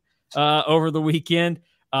goat over the weekend?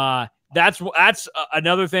 That's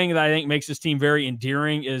another thing that I think makes this team very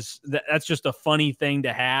endearing, is that's just a funny thing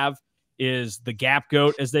to have, is the gap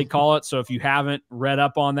goat, as they call it. So if you haven't read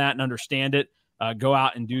up on that and understand it, go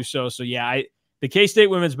out and do so. So yeah, the K-State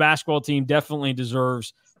women's basketball team definitely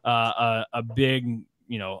deserves a big,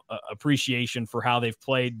 appreciation for how they've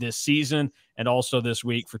played this season and also this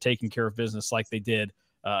week for taking care of business like they did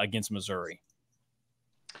against Missouri.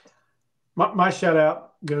 My shout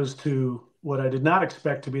out goes to what I did not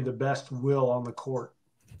expect to be the best Will on the court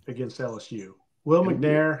against LSU. Will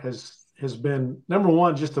McNair has been, number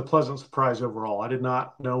one, just a pleasant surprise overall. I did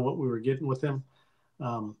not know what we were getting with him.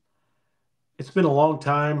 It's been a long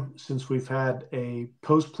time since we've had a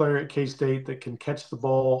post player at K-State that can catch the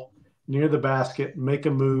ball near the basket, make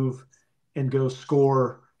a move, and go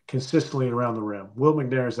score consistently around the rim. Will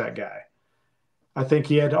McNair is that guy. I think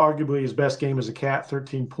he had arguably his best game as a Cat,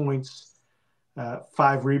 13 points,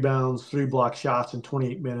 5 rebounds, 3 block shots in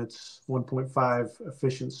 28 minutes, 1.5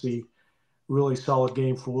 efficiency. really solid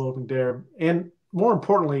game for Will McNair. And more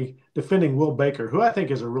importantly, defending Will Baker, who I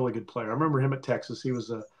think is a really good player. I remember him at Texas. He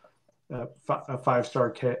was a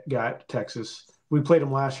five-star guy at Texas. We played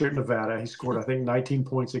him last year at Nevada. He scored, I think, 19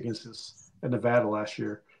 points against us at Nevada last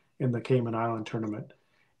year in the Cayman Island tournament.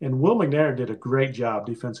 And Will McNair did a great job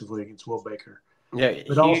defensively against Will Baker. Yeah,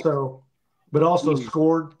 but also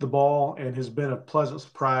scored the ball and has been a pleasant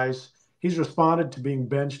surprise. He's responded to being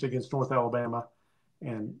benched against North Alabama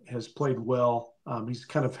and has played well. He's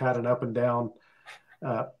kind of had an up and down,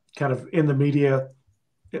 kind of in the media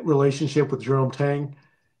relationship with Jerome Tang.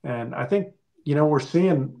 And I think, we're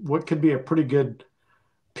seeing what could be a pretty good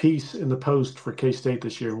piece in the post for K-State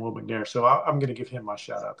this year in Will McNair. So I'm going to give him my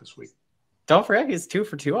shout out this week. Don't forget he's 2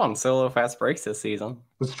 for 2 on solo fast breaks this season.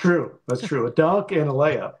 That's true. A dunk and a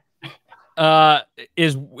layup.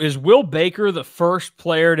 Is Will Baker the first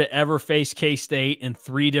player to ever face K-State in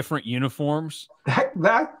 3 different uniforms?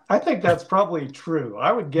 That I think that's probably true.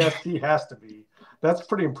 I would guess he has to be. That's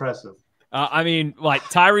pretty impressive. I mean, like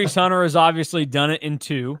Tyrese Hunter has obviously done it in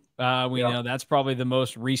 2. We know that's probably the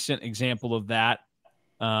most recent example of that.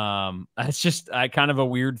 That's just kind of a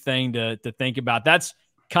weird thing to think about. That's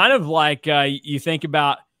kind of like you think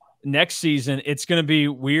about next season. It's going to be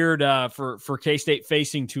weird for K-State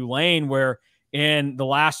facing Tulane, where in the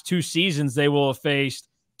last 2 seasons they will have faced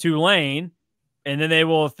Tulane, and then they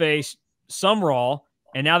will have faced Sumrall,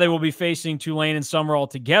 and now they will be facing Tulane and Sumrall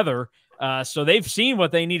together. So they've seen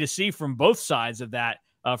what they need to see from both sides of that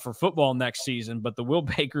for football next season. But the Will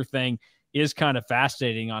Baker thing is kind of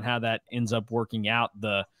fascinating on how that ends up working out,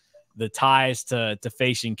 the ties to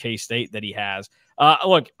facing K-State that he has.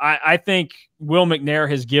 Look, I think Will McNair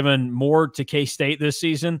has given more to K-State this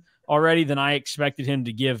season already than I expected him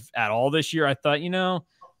to give at all this year. I thought,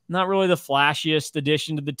 not really the flashiest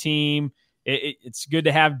addition to the team. It's good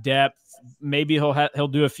to have depth. Maybe he'll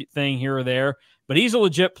do a thing here or there, but he's a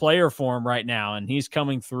legit player for him right now, and he's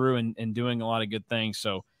coming through and doing a lot of good things.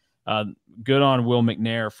 So good on Will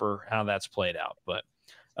McNair for how that's played out. But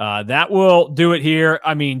that will do it here.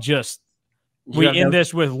 I mean, we end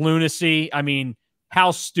this with lunacy. I mean,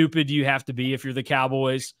 how stupid do you have to be if you're the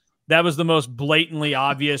Cowboys? That was the most blatantly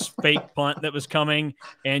obvious fake punt that was coming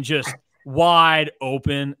and just wide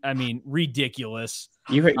open. I mean, ridiculous.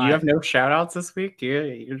 You have no shout outs this week?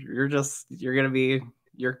 You're going to be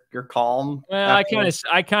you're calm. Well,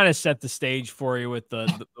 I kind of set the stage for you with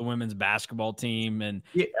the women's basketball team and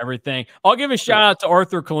everything. I'll give a shout out to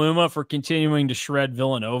Arthur Kaluma for continuing to shred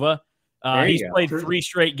Villanova. He's played 3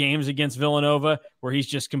 straight games against Villanova where he's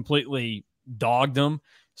just completely dogged them.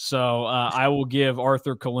 So I will give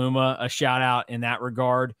Arthur Kaluma a shout out in that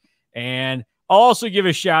regard. And I'll also give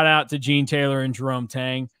a shout out to Gene Taylor and Jerome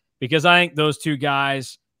Tang, because I think those 2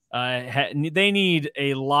 guys, they need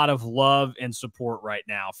a lot of love and support right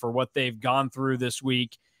now for what they've gone through this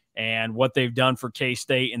week and what they've done for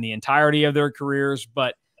K-State in the entirety of their careers.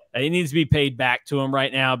 But it needs to be paid back to them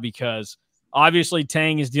right now, because obviously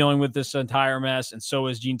Tang is dealing with this entire mess, and so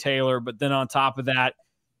is Gene Taylor. But then on top of that,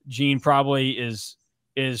 Gene probably is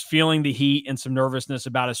feeling the heat and some nervousness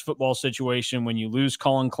about his football situation. When you lose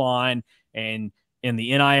Colin Klein and in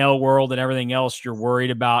the NIL world and everything else, you're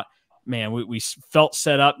worried about, man, we felt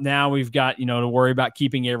set up. Now we've got, to worry about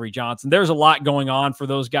keeping Avery Johnson. There's a lot going on for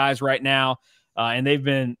those guys right now. And they've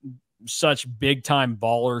been such big time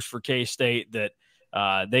ballers for K-State that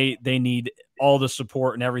they need all the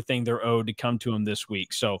support and everything they're owed to come to them this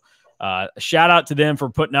week. So shout out to them for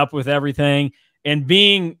putting up with everything and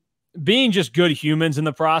being just good humans in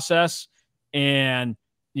the process. And,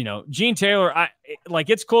 Gene Taylor,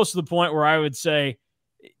 it's close to the point where I would say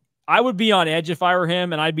I would be on edge if I were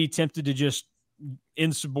him, and I'd be tempted to just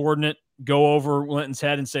insubordinate go over Linton's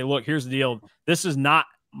head and say, look, here's the deal. This is not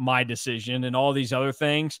my decision and all these other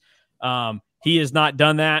things. He has not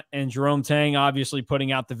done that. And Jerome Tang obviously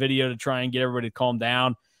putting out the video to try and get everybody to calm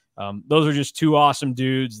down. Those are just 2 awesome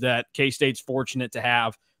dudes that K-State's fortunate to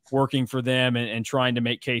have working for them and trying to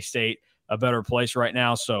make K-State a better place right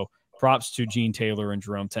now. So props to Gene Taylor and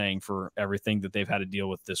Jerome Tang for everything that they've had to deal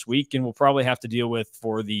with this week, and will probably have to deal with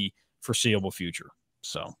for the foreseeable future.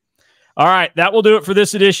 So, all right, that will do it for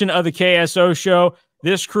this edition of the KSO Show.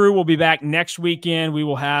 This crew will be back next weekend. We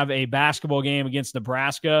will have a basketball game against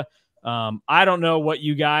Nebraska. I don't know what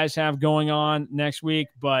you guys have going on next week,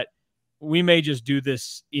 but we may just do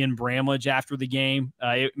this in Bramlage after the game.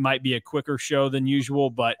 It might be a quicker show than usual,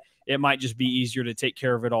 but it might just be easier to take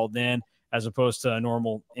care of it all then, as opposed to a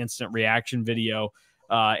normal instant reaction video.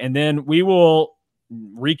 And then we will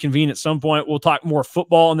reconvene at some point. We'll talk more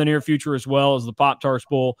football in the near future, as well as the Pop-Tarts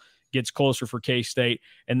Bowl gets closer for K-State.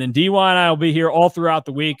 And then DY and I will be here all throughout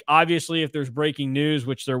the week. Obviously, if there's breaking news,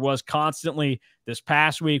 which there was constantly this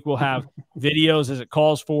past week, we'll have videos as it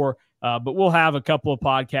calls for. But we'll have a couple of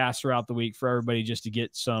podcasts throughout the week for everybody just to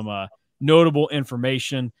get some notable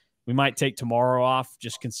information. We might take tomorrow off,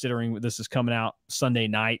 just considering this is coming out Sunday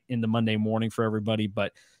night into Monday morning for everybody.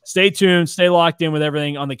 But stay tuned, stay locked in with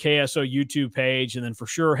everything on the KSO YouTube page. And then for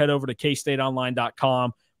sure, head over to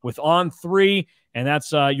KStateOnline.com with On3. And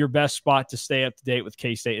that's your best spot to stay up to date with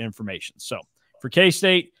K-State information. So for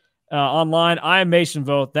K-State Online, I am Mason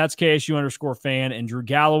Voth. That's KSU_fan and Drew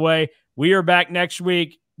Galloway. We are back next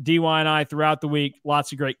week. DY and I throughout the week.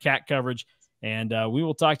 Lots of great cat coverage. And we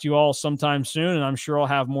will talk to you all sometime soon, and I'm sure I'll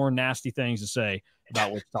have more nasty things to say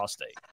about Wichita State.